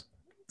teams.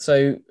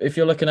 So if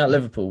you're looking at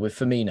Liverpool with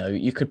Firmino,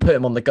 you could put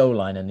him on the goal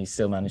line and he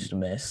still managed to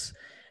miss.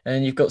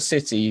 And you've got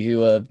City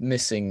who are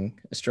missing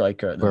a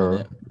striker at the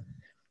minute.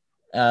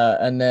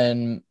 And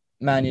then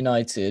Man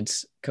United,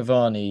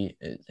 Cavani,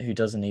 who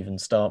doesn't even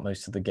start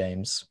most of the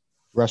games.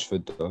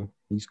 Rashford, though,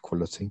 he's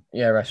quality.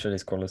 Yeah, Rashford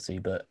is quality,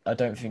 but I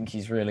don't think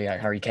he's really at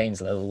Harry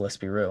Kane's level, let's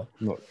be real.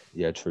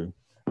 True.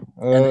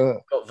 And then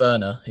you've got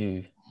Werner,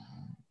 who,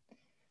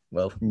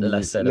 well, the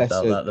less said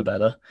about that, the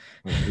better.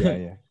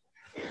 Yeah.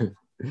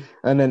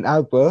 And then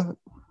Alba,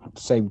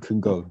 same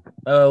can go.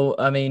 Oh,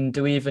 I mean,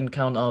 do we even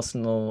count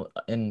Arsenal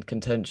in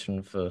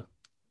contention for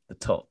the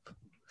top?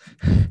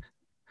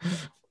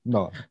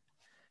 No.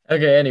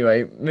 Okay,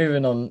 anyway,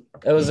 moving on.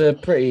 It was a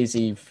pretty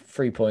easy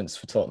 3 points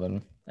for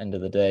Tottenham, end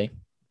of the day.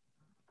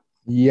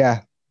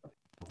 Yeah.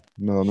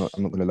 No, I'm not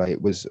going to lie.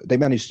 They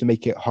managed to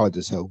make it hard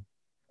as hell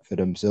for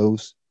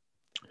themselves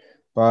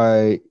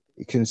by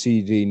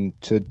conceding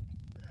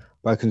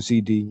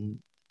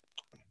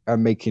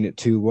and making it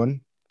 2-1.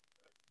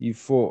 You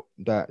thought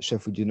that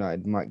Sheffield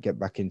United might get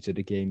back into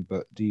the game,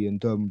 but the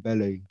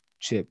Ndombele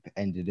chip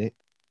ended it.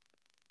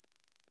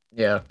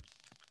 Yeah.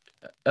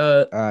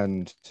 Uh,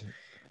 And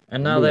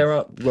and now they're with,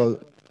 up. well,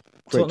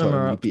 great Tottenham Tottenham,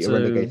 are you up beat a to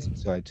relegated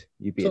side,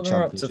 you beat a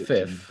Tottenham are up to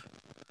championship team. fifth.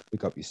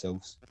 Pick up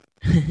yourselves.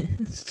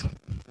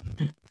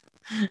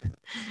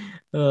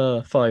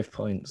 5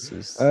 points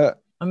is. Uh,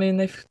 I mean,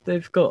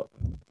 they've got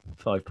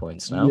 5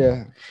 points now.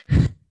 yeah,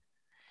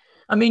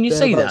 I mean, you they're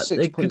say about that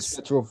 6 points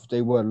better off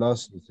they were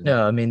last season.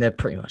 No, I mean they're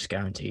pretty much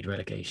guaranteed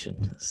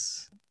relegation.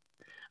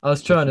 I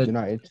was trying Sheffield to.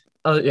 United.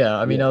 Yeah,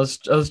 I mean, Yeah. I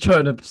was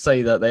trying to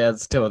say that they had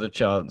still had a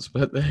chance,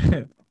 but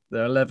they're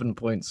 11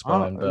 points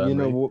behind You know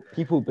Burnley. what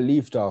people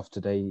believed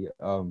after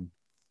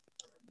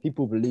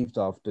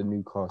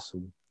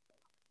Newcastle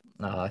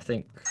No, I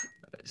think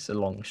it's a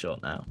long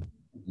shot now.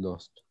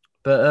 lost.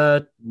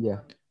 But Yeah.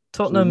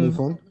 Should we move Tottenham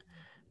on?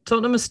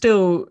 Tottenham are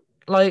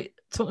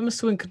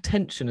still in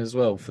contention as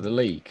well for the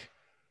league.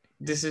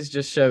 This is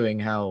just showing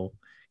how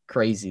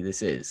crazy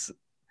this is.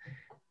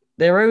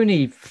 They're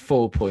only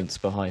 4 points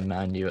behind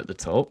Man U at the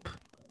top.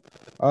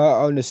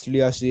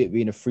 Honestly, I see it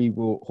being a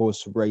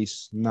three-horse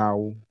race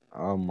now.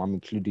 I'm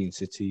including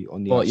City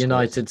on the What, outskirts.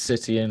 United,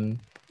 City, and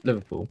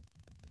Liverpool?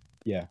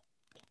 Yeah.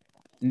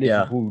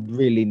 Liverpool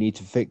really need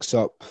to fix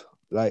up.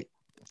 Like,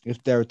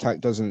 if their attack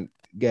doesn't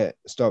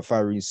start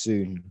firing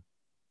soon,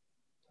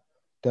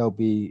 they'll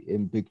be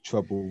in big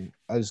trouble.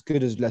 As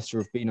good as Leicester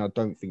have been, I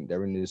don't think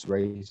they're in this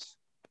race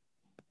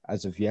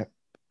as of yet.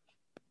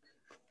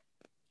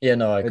 Yeah,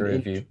 no, I agree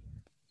with you.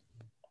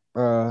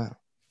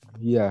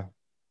 Yeah.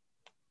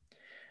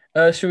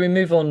 Should we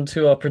move on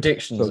to our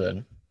predictions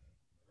then?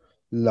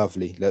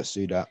 Lovely. Let's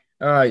do that.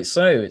 All right,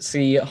 so it's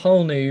the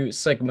whole new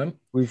segment.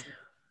 Where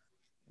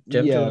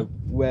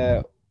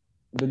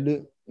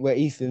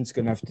Ethan's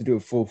gonna have to do a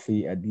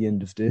forfeit at the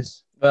end of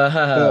this. Oh,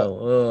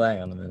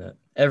 hang on a minute.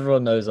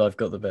 Everyone knows I've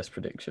got the best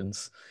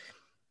predictions.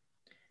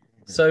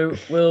 So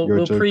we'll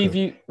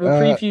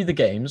preview the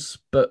games,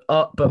 but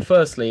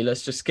firstly,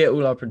 let's just get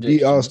all our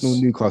predictions. The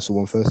Arsenal-Newcastle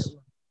one first.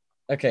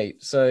 Okay,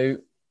 so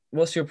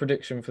what's your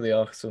prediction for the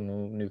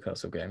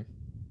Arsenal-Newcastle game?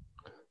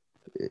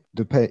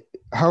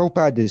 How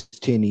bad is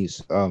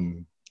Tierney's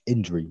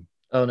injury?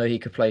 Oh no, he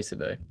could play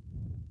today.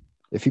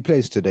 If he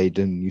plays today,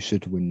 then you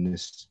should win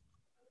this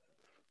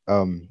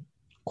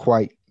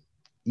quite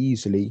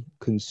easily,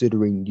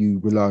 considering you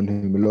rely on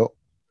him a lot.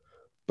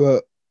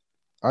 But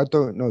I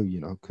don't know,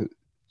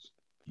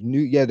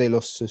 they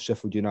lost to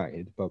Sheffield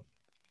United, but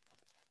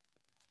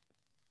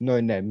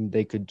knowing them,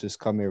 they could just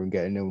come here and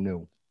get a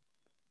 0-0.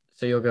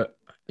 So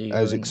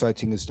as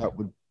exciting as that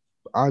would.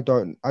 I'm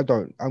gonna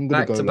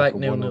go like a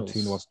 1 or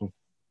 2 Arsenal.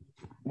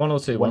 1 or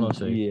 2, 1 or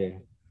 2. Yeah.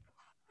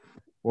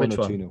 1 or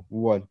 2-0.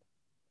 1.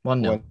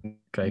 1-0.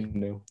 Okay.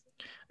 0.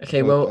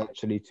 Okay, well,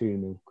 actually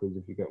 2-0 because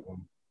if you get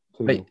 1,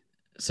 2-0. Wait,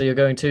 so you're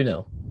going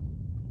 2-0?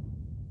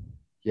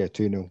 Yeah,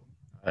 2-0.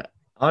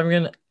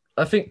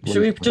 I think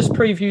should we just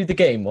preview the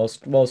game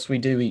whilst we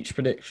do each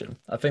prediction?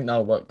 I think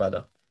that'll work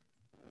better.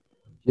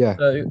 Yeah.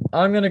 So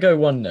I'm gonna go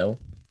 1-0.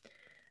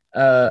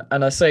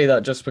 And I say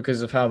that just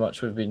because of how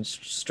much we've been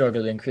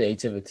struggling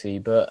creativity,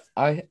 but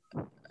I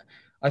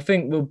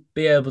think we'll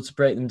be able to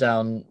break them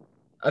down.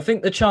 I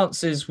think the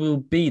chances will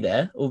be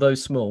there, although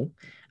small,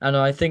 and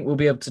I think we'll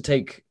be able to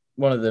take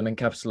one of them and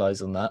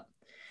capitalize on that.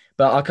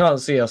 But I can't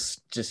see us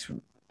just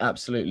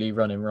absolutely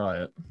running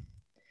riot.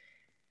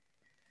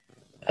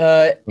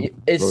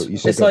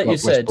 It's like you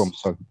said.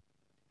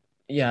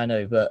 Yeah, I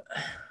know, but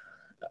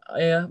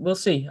yeah, we'll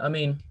see. I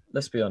mean,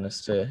 let's be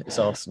honest here. It's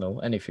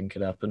Arsenal. Anything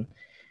could happen.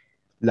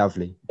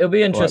 Lovely. It'll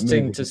be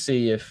interesting to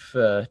see if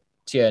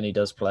Tierney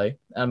does play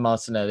and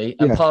Martinelli.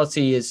 And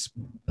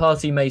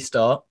Partey may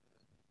start.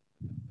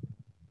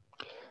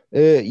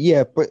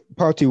 But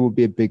Partey will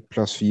be a big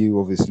plus for you,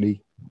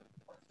 obviously.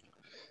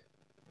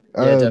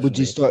 Would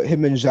you start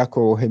him and Xhaka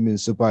or him and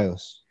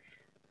Ceballos?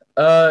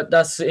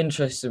 That's an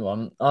interesting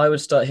one. I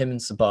would start him and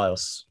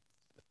Ceballos.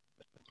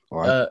 All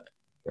right.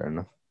 Fair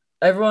enough.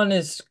 Everyone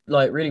is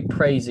like really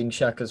praising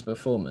Xhaka's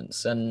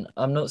performance, and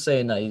I'm not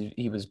saying that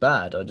he was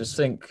bad. I just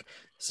think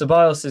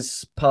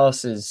Ceballos'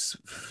 passes,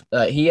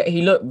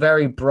 he looked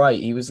very bright.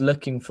 He was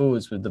looking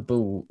forwards with the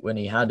ball when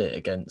he had it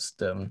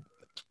against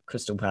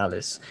Crystal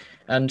Palace.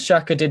 And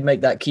Xhaka did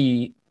make that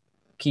key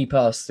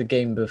pass the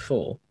game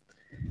before.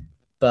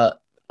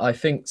 But I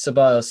think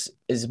Ceballos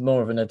is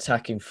more of an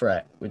attacking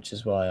threat, which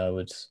is why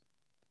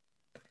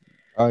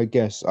I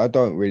guess I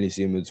don't really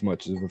see him as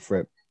much as a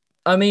threat.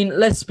 I mean,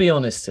 let's be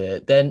honest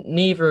here. Then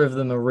neither of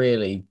them are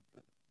really.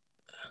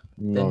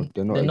 No,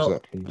 they're not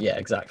exactly. Yeah,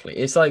 exactly.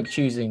 It's like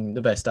choosing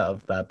the best out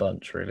of a bad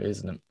bunch, really,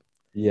 isn't it?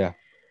 Yeah.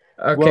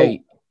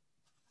 Okay.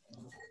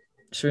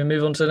 Should we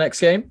move on to the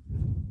next game?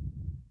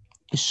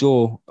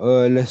 Sure.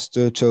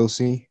 Leicester,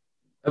 Chelsea.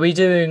 Are we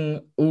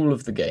doing all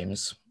of the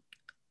games?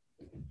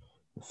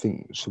 I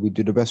think should we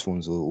do the best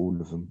ones or all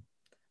of them?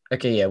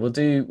 Okay, yeah, we'll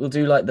do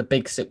like the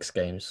big 6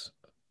 games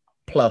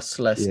plus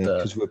Leicester. Yeah,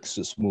 because we're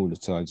smaller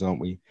sides,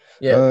 aren't we?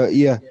 Yeah.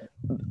 Yeah.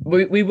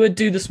 We would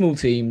do the small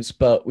teams,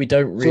 but we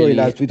don't really. Sorry,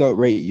 lads, we don't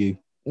rate you.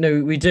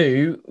 No, we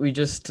do. We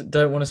just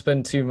don't want to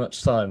spend too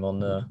much time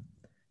on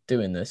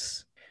doing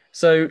this.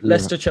 So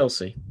Leicester,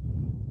 Chelsea.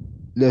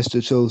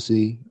 Leicester,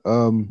 Chelsea.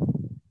 Am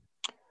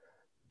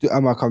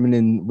I coming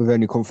in with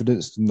any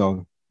confidence?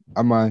 No.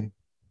 Am I?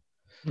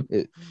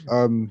 It,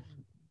 um,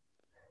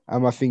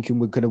 am I thinking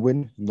we're gonna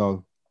win?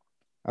 No.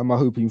 Am I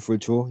hoping for a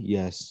draw?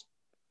 Yes.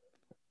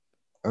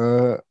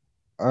 Uh,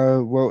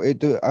 well,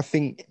 I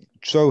think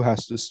Joe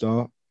has to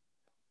start,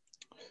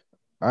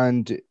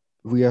 and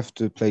we have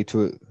to play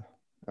to it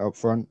up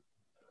front.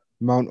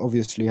 Mount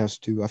obviously has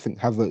to. I think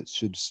Havertz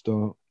should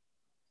start.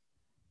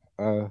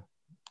 Uh,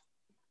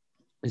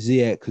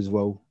 Ziyech as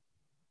well,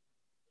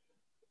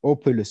 or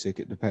Pulisic.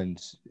 It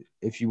depends.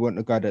 If you want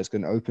a guy that's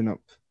going to open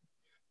up,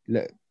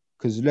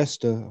 because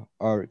Leicester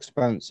are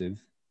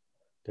expansive,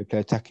 they play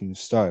attacking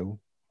style.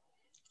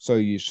 So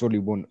you surely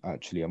want.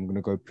 Actually, I'm going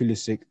to go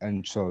Pulisic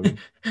and Cho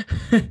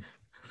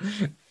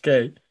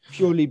Okay.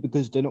 purely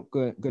because they're not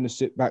going to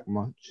sit back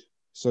much.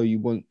 So you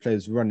want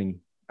players running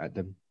at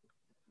them.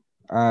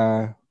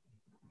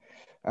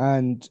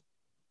 And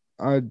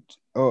I'd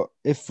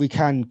if we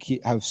can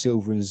have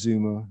Silva and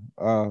Zuma,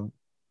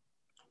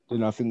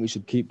 then I think we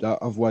should keep that.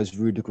 Otherwise,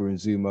 Rudiger and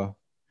Zuma.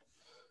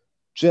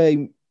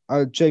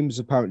 James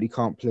apparently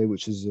can't play,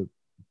 which is a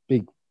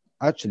big.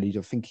 Actually,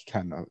 I think he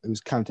can. It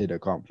was Kante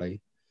that can't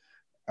play,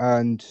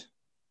 and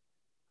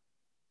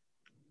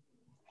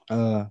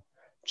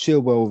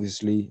Chilwell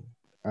obviously,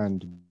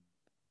 and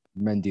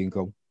Mendy and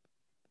goal.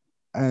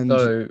 And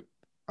So,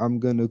 I'm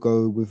gonna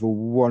go with a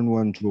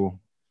 1-1 draw.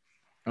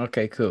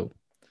 okay, cool.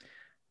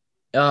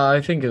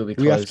 I think it'll be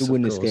We have to close, of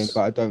win this game, course.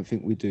 but I don't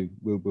think we do.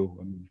 We'll.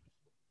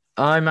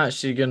 I'm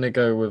actually going to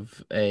go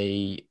with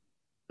a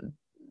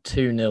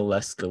 2-0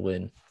 Leicester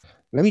win.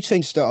 Let me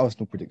change the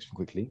Arsenal prediction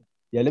quickly.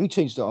 Yeah, let me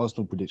change the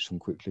Arsenal prediction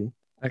quickly.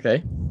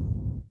 Okay.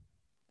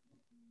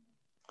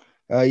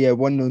 Yeah,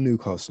 1-0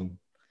 Newcastle.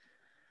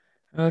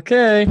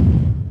 Okay.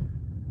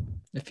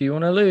 If you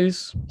want to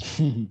lose,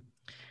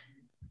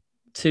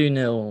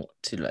 2-0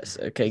 to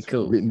Leicester. Okay,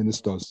 cool. Written in the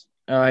stars.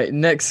 All right,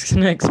 next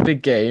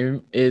big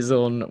game is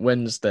on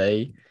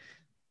Wednesday.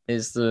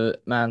 Is the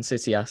Man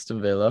City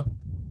Aston Villa.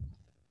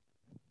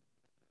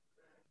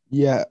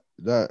 Yeah,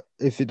 that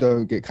if it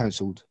don't get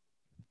cancelled.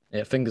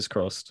 Yeah, fingers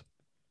crossed.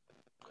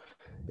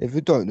 If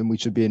it don't, then we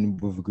should be in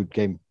with a good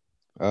game.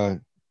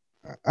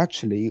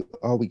 Actually,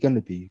 are we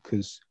gonna be?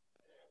 Because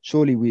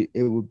surely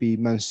it would be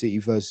Man City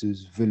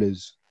versus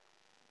Villa's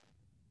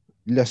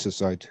lesser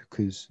side,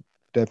 because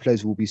their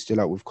players will be still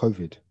out with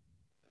COVID.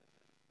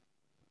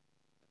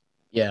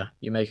 Yeah,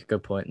 you make a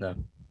good point there.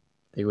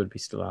 They would be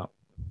still out.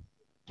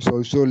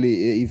 So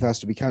surely it either has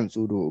to be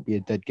cancelled or it'll be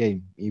a dead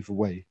game, either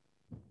way.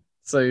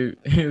 So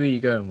who are you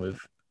going with?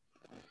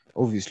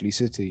 Obviously,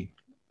 City.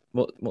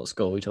 What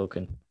score are we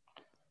talking?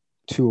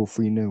 2 or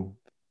 3-0.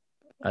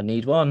 I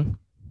need one.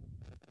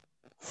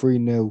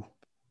 3-0.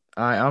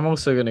 I'm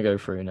also going to go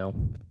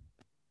 3-0.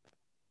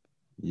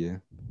 Yeah.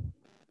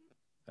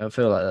 I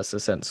feel like that's a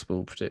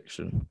sensible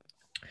prediction.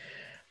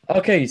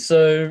 Okay,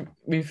 so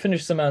we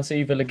finished the Man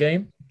City Villa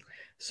game.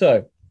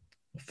 So,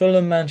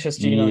 Fulham,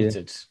 Manchester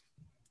United.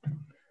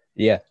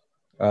 Yeah.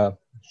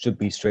 Should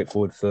be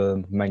straightforward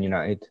for Man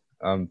United.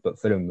 But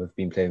Fulham have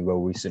been playing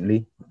well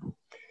recently.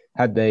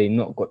 Had they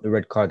not got the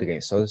red card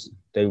against us,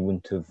 they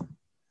wouldn't have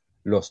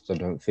lost, I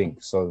don't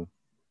think. So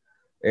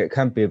it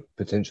can be a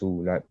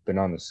potential like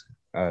banana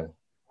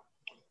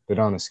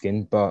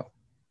skin, but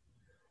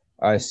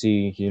I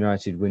see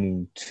United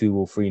winning 2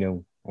 or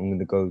 3-0. I'm going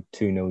to go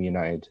 2-0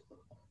 United.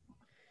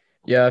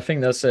 Yeah, I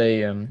think that's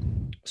a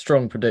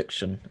strong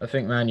prediction. I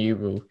think Man U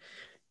will.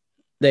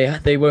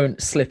 They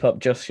won't slip up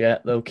just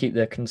yet. They'll keep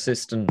their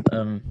consistent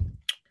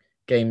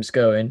games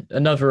going.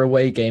 Another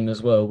away game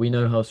as well. We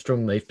know how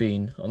strong they've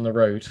been on the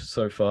road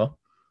so far.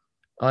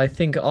 I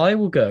think I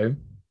will go.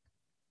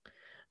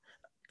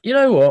 You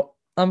know what?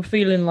 I'm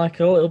feeling like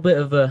a little bit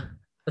of a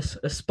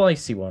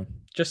spicy one,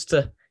 just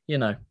to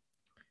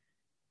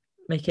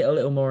make it a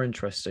little more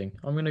interesting.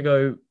 I'm going to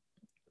go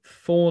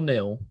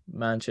 4-0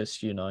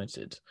 Manchester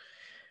United.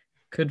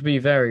 Could be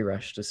a very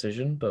rash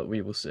decision, but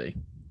we will see.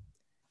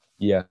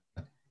 Yeah.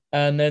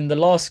 And then the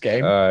last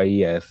game.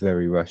 Yeah,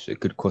 very rash. It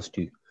could cost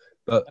you.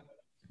 But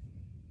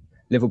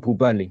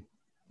Liverpool-Burnley.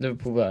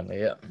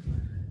 Liverpool-Burnley,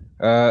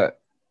 yeah.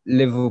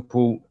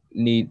 Liverpool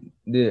need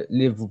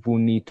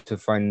to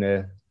find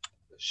their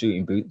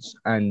shooting boots,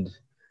 and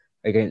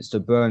against a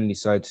Burnley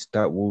side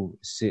that will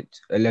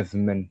sit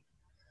 11 men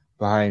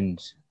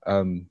behind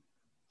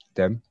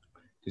them,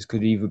 this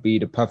could either be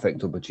the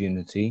perfect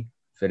opportunity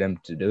for them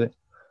to do it,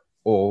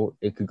 or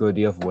it could go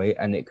the other way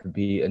and it could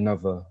be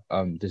another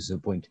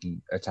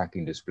disappointing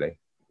attacking display.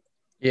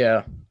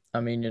 Yeah, I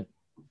mean,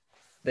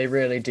 they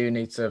really do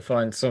need to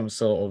find some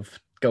sort of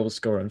goal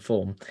scoring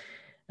form,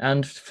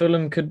 and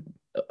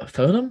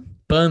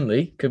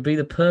Burnley could be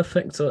the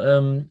perfect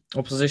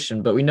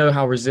opposition, but we know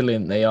how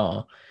resilient they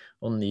are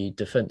on the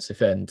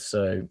defensive end.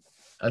 So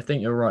I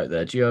think you're right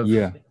there. Do you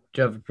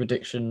have a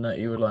prediction that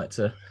you would like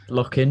to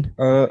lock in?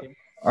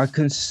 I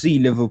can see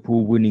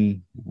Liverpool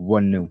winning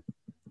 1-0.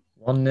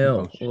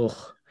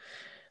 1-0.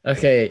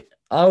 Okay,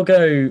 I'll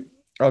go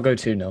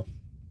 2-0.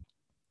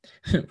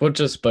 We'll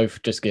just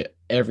both just get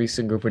every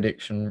single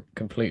prediction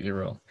completely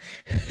wrong.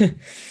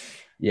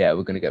 Yeah,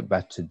 we're gonna get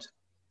battered.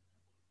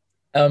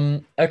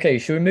 Okay,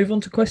 should we move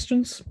on to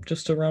questions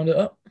just to round it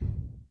up?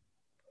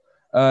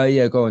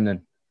 Yeah, go on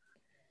then.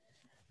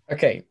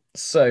 Okay,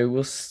 so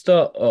we'll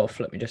start off.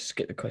 Let me just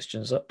get the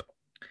questions up.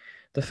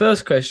 The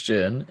first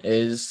question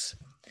is,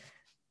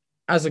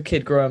 as a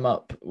kid growing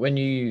up, when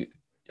you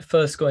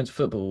first got into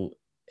football,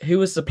 who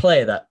was the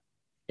player that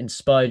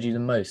inspired you the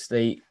most?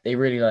 They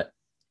really like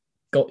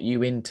got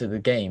you into the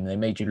game. They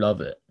made you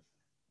love it.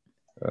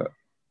 Uh,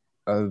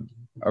 uh,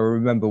 I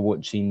remember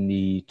watching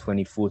the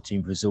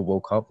 2014 Brazil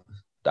World Cup.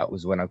 That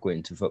was when I got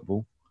into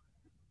football.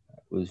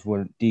 It was one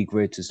of the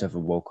greatest ever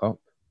World Cup,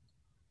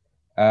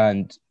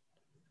 and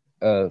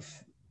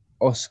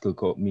Oscar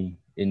got me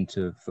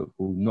into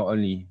football not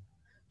only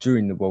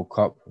during the World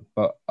Cup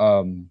but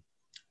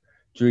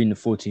during the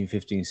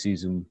 14-15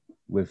 season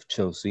with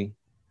Chelsea.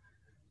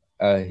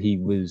 He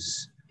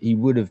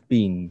would have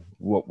been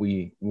what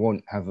we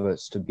want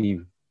Havertz to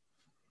be,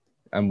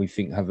 and we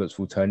think Havertz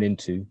will turn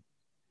into.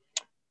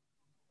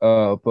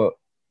 But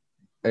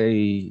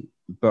he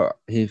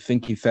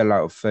think he fell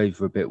out of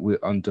favour a bit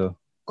under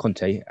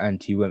Conte,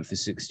 and he went for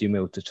 60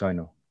 mil to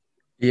China.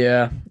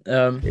 Yeah,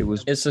 It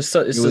was it's just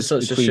such a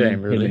between shame,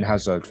 him really. and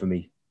Hazard for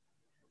me.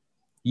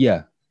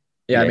 Yeah,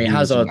 Yeah, I mean he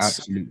was an Hazard's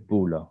absolute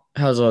baller.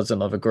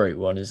 another great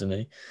one, isn't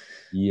he?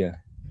 Yeah,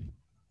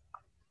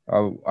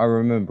 I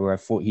remember I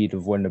thought he'd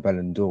have won the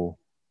Ballon d'Or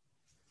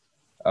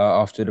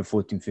after the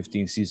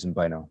 14-15 season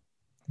by now.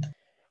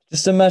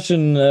 Just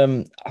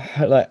imagine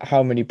like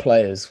how many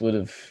players would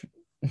have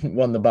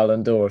won the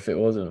Ballon d'Or if it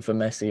wasn't for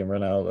Messi and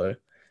Ronaldo.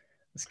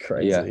 It's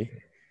crazy.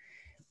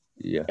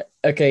 Yeah.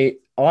 Okay,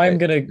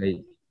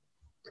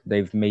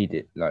 They've made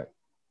it like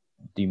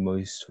the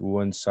most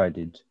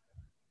one-sided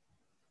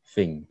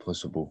thing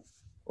possible,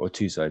 or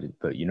two-sided,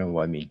 but you know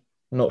what I mean.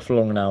 Not for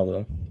long now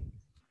though.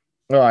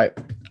 All right,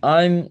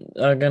 I'm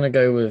gonna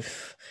go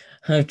with.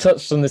 I've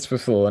touched on this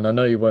before, and I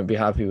know you won't be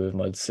happy with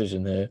my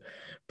decision here,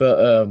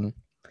 but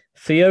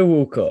Theo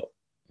Walcott.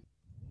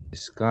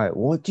 This guy,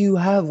 what do you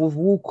have with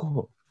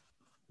Walcott?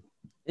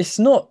 It's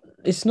not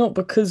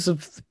because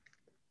of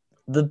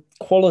the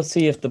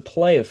quality of the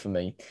player for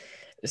me.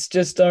 It's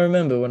just I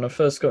remember when I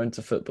first got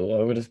into football,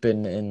 I would have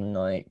been in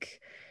like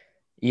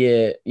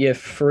year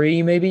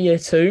three, maybe year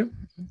two,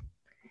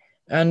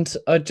 and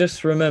I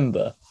just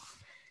remember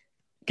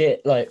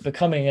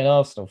becoming an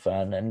Arsenal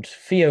fan, and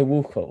Theo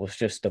Walcott was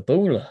just a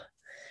baller.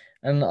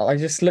 And I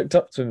just looked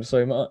up to him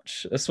so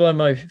much. That's why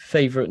my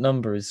favorite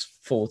number is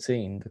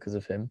 14 because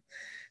of him.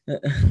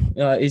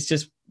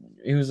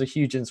 He was a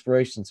huge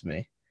inspiration to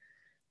me.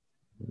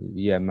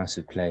 Yeah,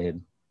 massive player.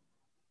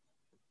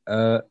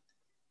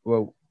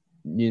 Well,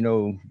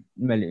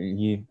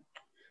 Melanie,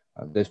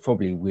 there's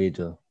probably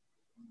weirder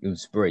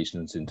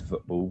inspirations into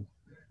football,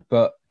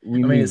 but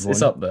we move on.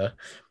 It's up there.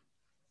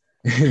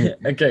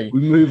 Okay. We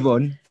move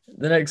on.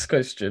 The next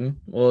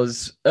question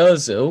was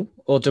Ozil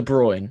or De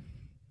Bruyne?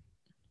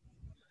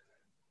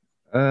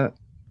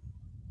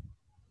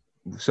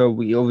 So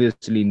we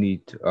obviously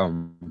need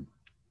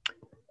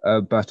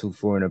a battle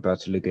for and a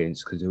battle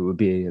against, because it would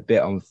be a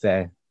bit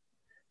unfair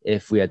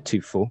if we had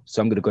 2-4.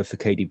 So I'm going to go for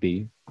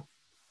KDB.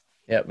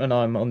 Yep, and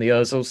I'm on the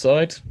Ozil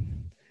side.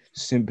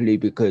 Simply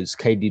because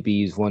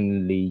KDB is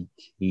one league.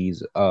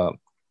 He's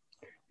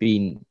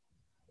been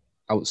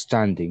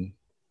outstanding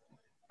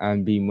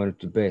and been one of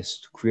the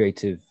best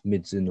creative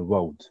mids in the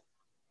world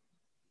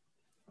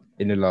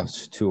in the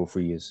last 2 or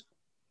 3 years.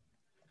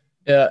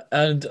 Yeah,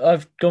 and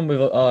I've gone with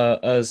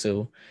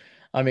Ozil.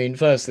 I mean,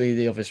 firstly,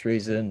 the obvious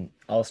reason,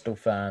 Arsenal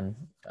fan.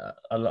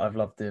 I've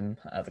loved him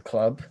at the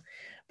club,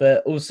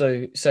 but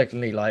also,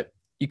 secondly, like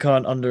you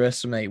can't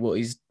underestimate what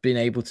he's been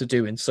able to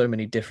do in so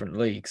many different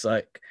leagues.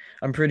 Like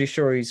I'm pretty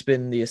sure he's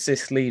been the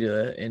assist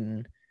leader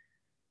in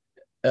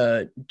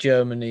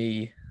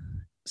Germany,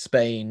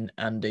 Spain,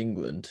 and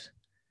England.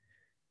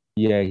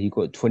 Yeah, he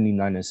got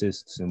 29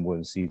 assists in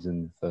one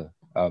season for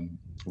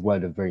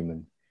Werder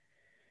Bremen.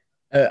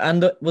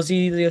 And was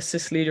he the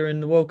assist leader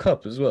in the World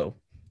Cup as well?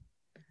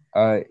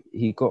 I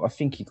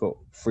think he got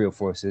 3 or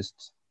 4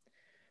 assists.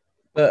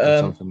 But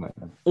something like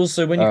that.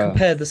 Also, when you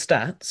compare the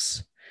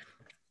stats,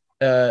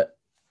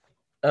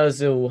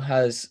 Ozil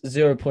has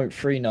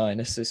 0.39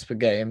 assists per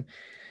game.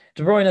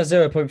 De Bruyne has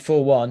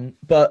 0.41,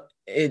 but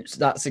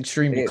that's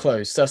extremely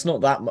close. That's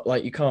not that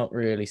like you can't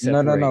really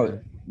separate. No.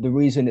 The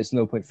reason it's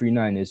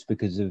 0.39 is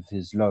because of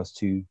his last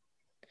 2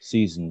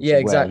 seasons. Yeah,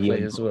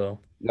 exactly, as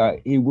well.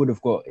 Like it would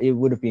have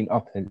been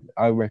up, and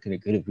I reckon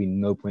it could have been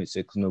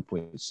 0.6,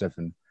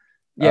 0.7.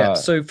 Yeah,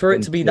 so for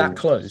it to be that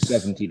close,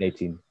 17,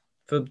 18.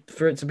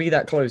 For it to be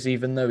that close,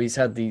 even though he's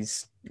had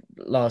these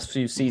last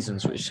few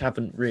seasons which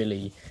haven't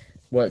really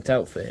worked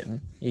out for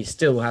him, he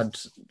still had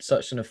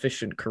such an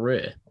efficient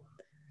career.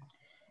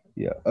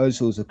 Yeah,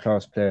 Ozil's a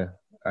class player,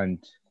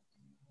 and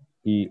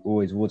he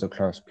always was a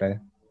class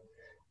player.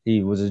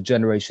 He was a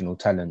generational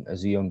talent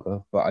as a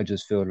younger, but I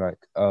just feel like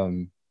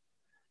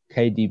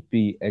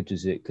KDB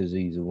edges it because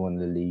he's won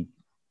the league.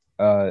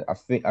 I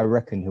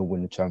reckon he'll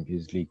win the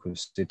Champions League with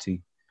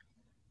City.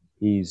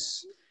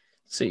 He's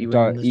City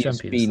winning the he's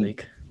Champions been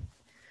League.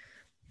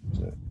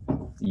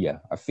 yeah.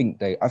 I think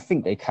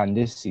they can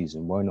this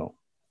season. Why not?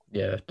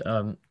 Yeah,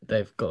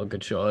 they've got a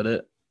good shot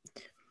at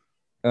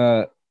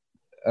it.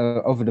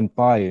 Other than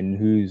Bayern,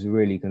 who's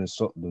really going to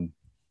stop them?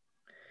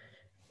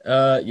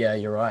 Yeah,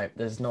 you're right.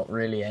 There's not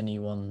really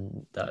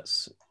anyone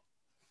there's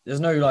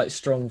no like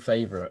strong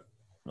favourite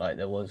like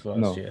there was last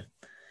No. year.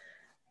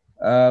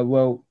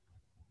 Well,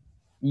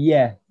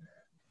 yeah.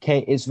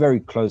 It's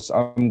very close.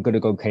 I'm going to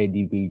go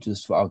KDB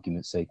just for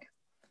argument's sake.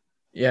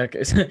 Yeah,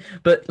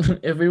 but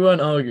if we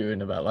weren't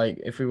arguing about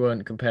if we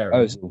weren't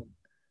comparing. So,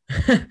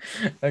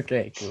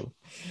 okay, cool.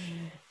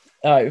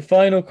 All right,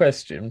 final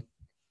question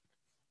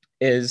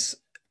is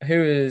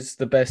who is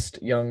the best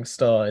young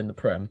star in the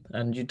Prem?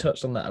 And you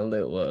touched on that a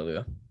little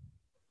earlier.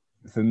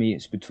 for me,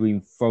 it's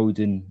between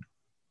Foden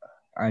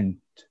and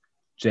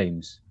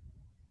James.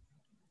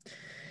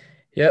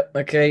 Yep.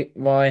 Okay.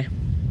 Why?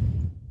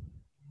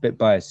 Bit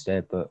biased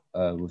there, but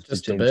with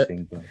Just the a James bit.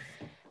 thing.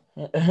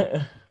 But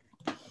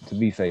to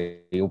be fair,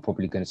 you're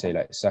probably going to say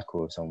like Saka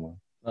or someone.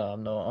 No,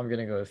 I'm not. I'm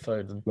gonna go with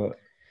Foden. But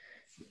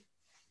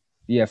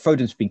yeah,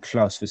 Foden's been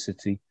class for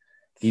City.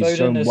 He's Foden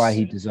shown why is-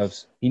 he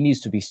deserves. He needs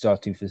to be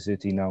starting for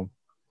City now.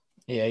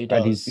 Yeah, he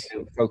And he's does.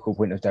 been a focal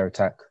point of their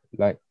attack.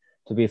 Like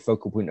to be a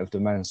focal point of the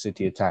Man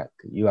City attack,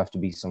 you have to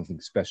be something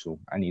special.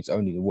 And he's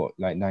only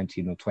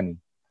 19 or 20.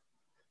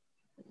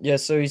 Yeah,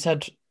 so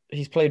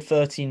he's played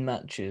 13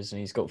 matches and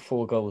he's got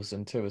 4 goals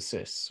and 2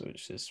 assists,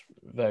 which is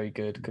very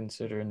good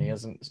considering he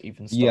hasn't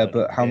even started. Yeah,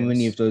 but how games.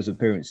 many of those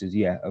appearances?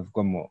 Yeah, have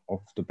gone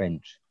off the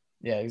bench.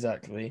 Yeah,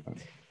 exactly.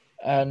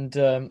 And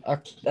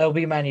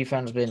LB Man U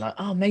fans being like,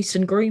 "Oh,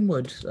 Mason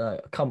Greenwood,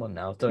 come on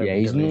now, don't Yeah,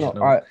 be he's delusional."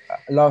 not.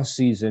 Last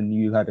season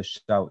you had a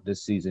shout.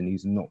 This season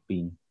he's not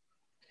been.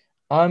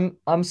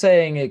 I'm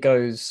saying it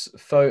goes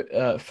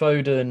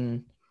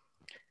Foden.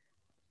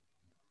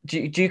 Do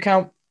you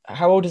count?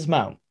 How old is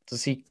Mount?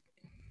 Does he?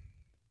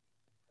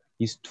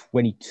 He's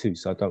 22,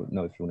 so I don't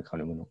know if you want to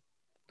count him or not.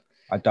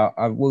 I doubt.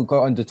 I will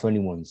go under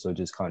 21, so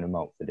just count him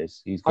out for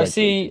this. He's. I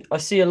see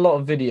a lot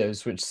of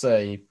videos which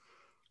say,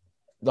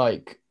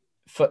 like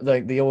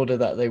the order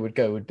that they would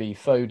go would be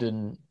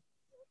Foden,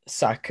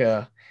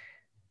 Saka,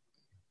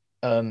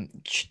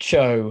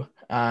 Cho,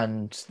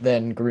 and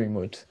then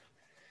Greenwood.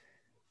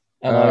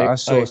 And I I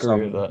saw agree some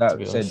with that, to that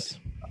be said,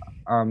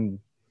 honest.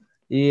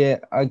 yeah,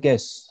 I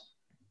guess.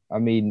 I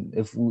mean,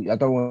 I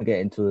don't want to get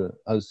into a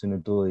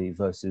Hudson-Odoi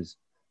versus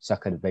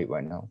Saka debate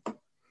right now,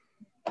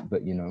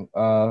 but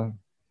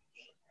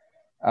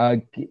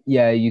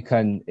yeah, you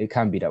can. It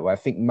can be that way. I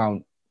think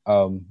Mount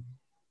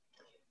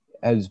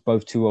as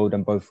both too old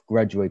and both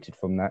graduated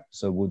from that,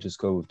 so we'll just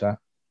go with that.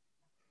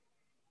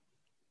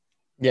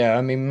 Yeah,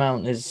 I mean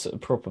Mount is a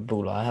proper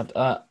baller. I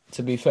have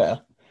to be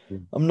fair.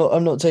 I'm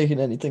not taking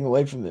anything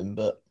away from him,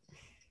 but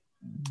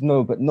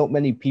no, but not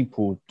many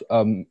people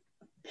would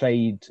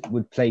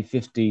play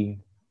 50,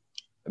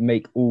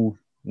 play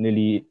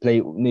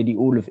nearly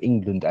all of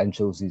England and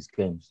Chelsea's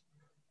games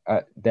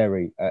at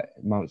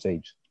Mount's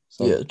age.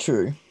 So, yeah,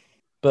 true.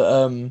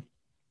 But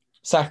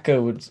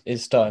Saka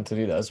is starting to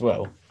do that as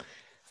well.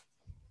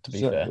 To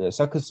be fair, yeah,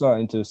 Saka's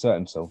starting to assert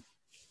himself.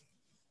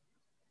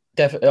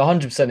 Definitely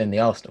 100% in the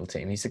Arsenal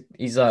team.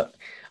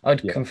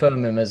 I'd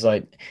confirm him as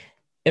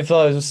if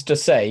I was to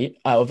say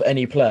out of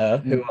any player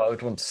who I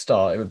would want to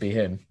start, it would be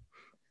him.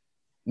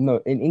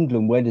 No, in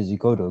England, where does he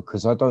go though?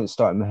 Because I don't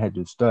start him ahead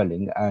of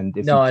Sterling, and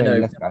if I know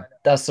left back,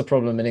 that's the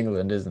problem in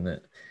England, isn't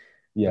it?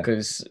 Yeah,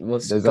 because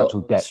there's got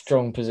actual depth.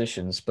 Strong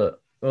positions,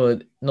 but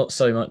not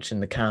so much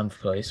in the camp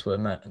place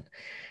where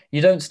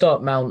you don't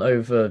start Mount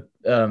over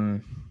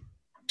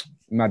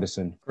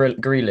Maddison,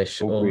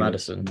 Grealish or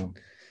Maddison. No.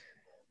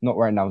 Not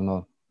right now,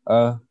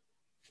 no.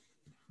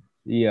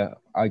 Yeah,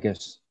 I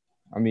guess.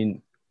 I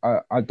mean,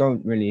 I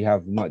don't really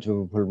have much of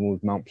a problem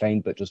with Mount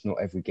playing, but just not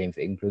every game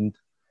for England.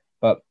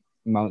 But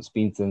Mount's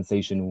been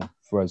sensational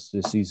for us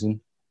this season.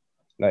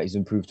 Like, he's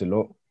improved a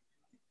lot.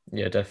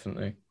 Yeah,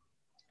 definitely.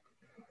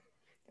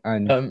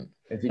 And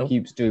if he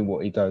keeps doing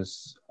what he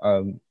does,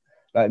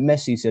 like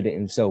Messi said it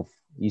himself.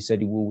 He said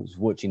he was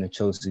watching a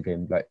Chelsea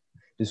game. Like,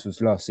 this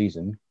was last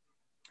season.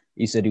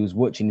 He said he was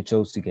watching the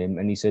Chelsea game,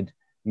 and he said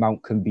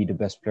Mount can be the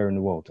best player in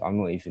the world. I'm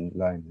not even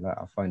lying. Like,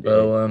 I find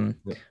it.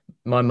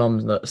 My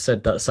mum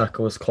said that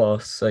Saka was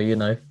class, so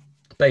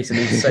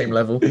basically the same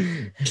level.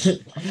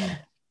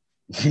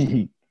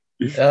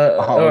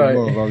 All right.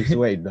 I was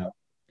waiting that.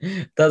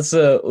 That's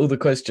all the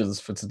questions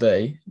for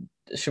today.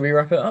 Should we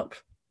wrap it up?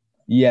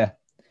 Yeah.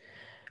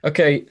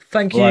 Okay.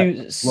 Thank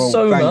you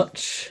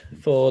much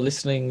for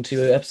listening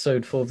to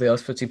episode 4 of the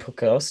Ice Footy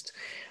podcast.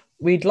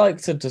 We'd like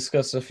to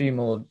discuss a few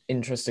more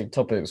interesting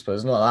topics, but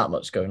there's not that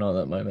much going on at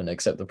the moment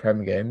except the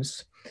Premier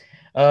games.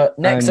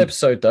 Next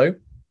episode, though,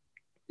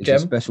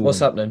 Jem, what's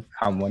happening?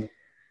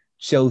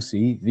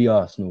 Chelsea v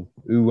Arsenal.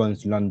 Who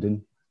runs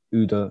London?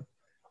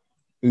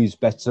 Who's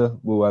better?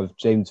 We'll have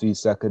James v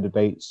Saka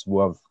debates.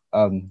 We'll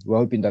have we're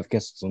hoping to have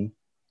guests on.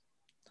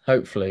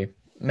 Hopefully,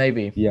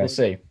 maybe. Yeah. We'll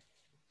see.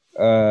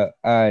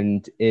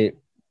 And it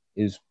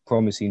is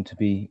promising to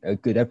be a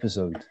good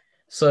episode.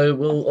 So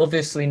we'll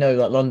obviously know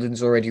that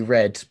London's already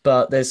red,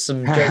 but there's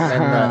some joke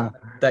men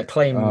that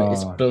claim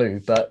it's Ah,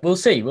 blue. But we'll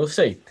see. We'll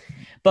see.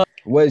 But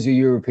where's your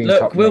European look,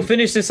 Cup, we'll mate?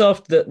 finish this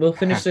after. We'll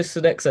finish this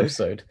the next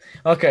episode.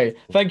 Okay.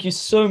 Thank you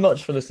so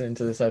much for listening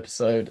to this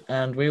episode,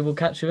 and we will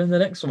catch you in the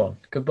next one.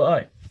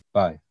 Goodbye.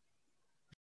 Bye.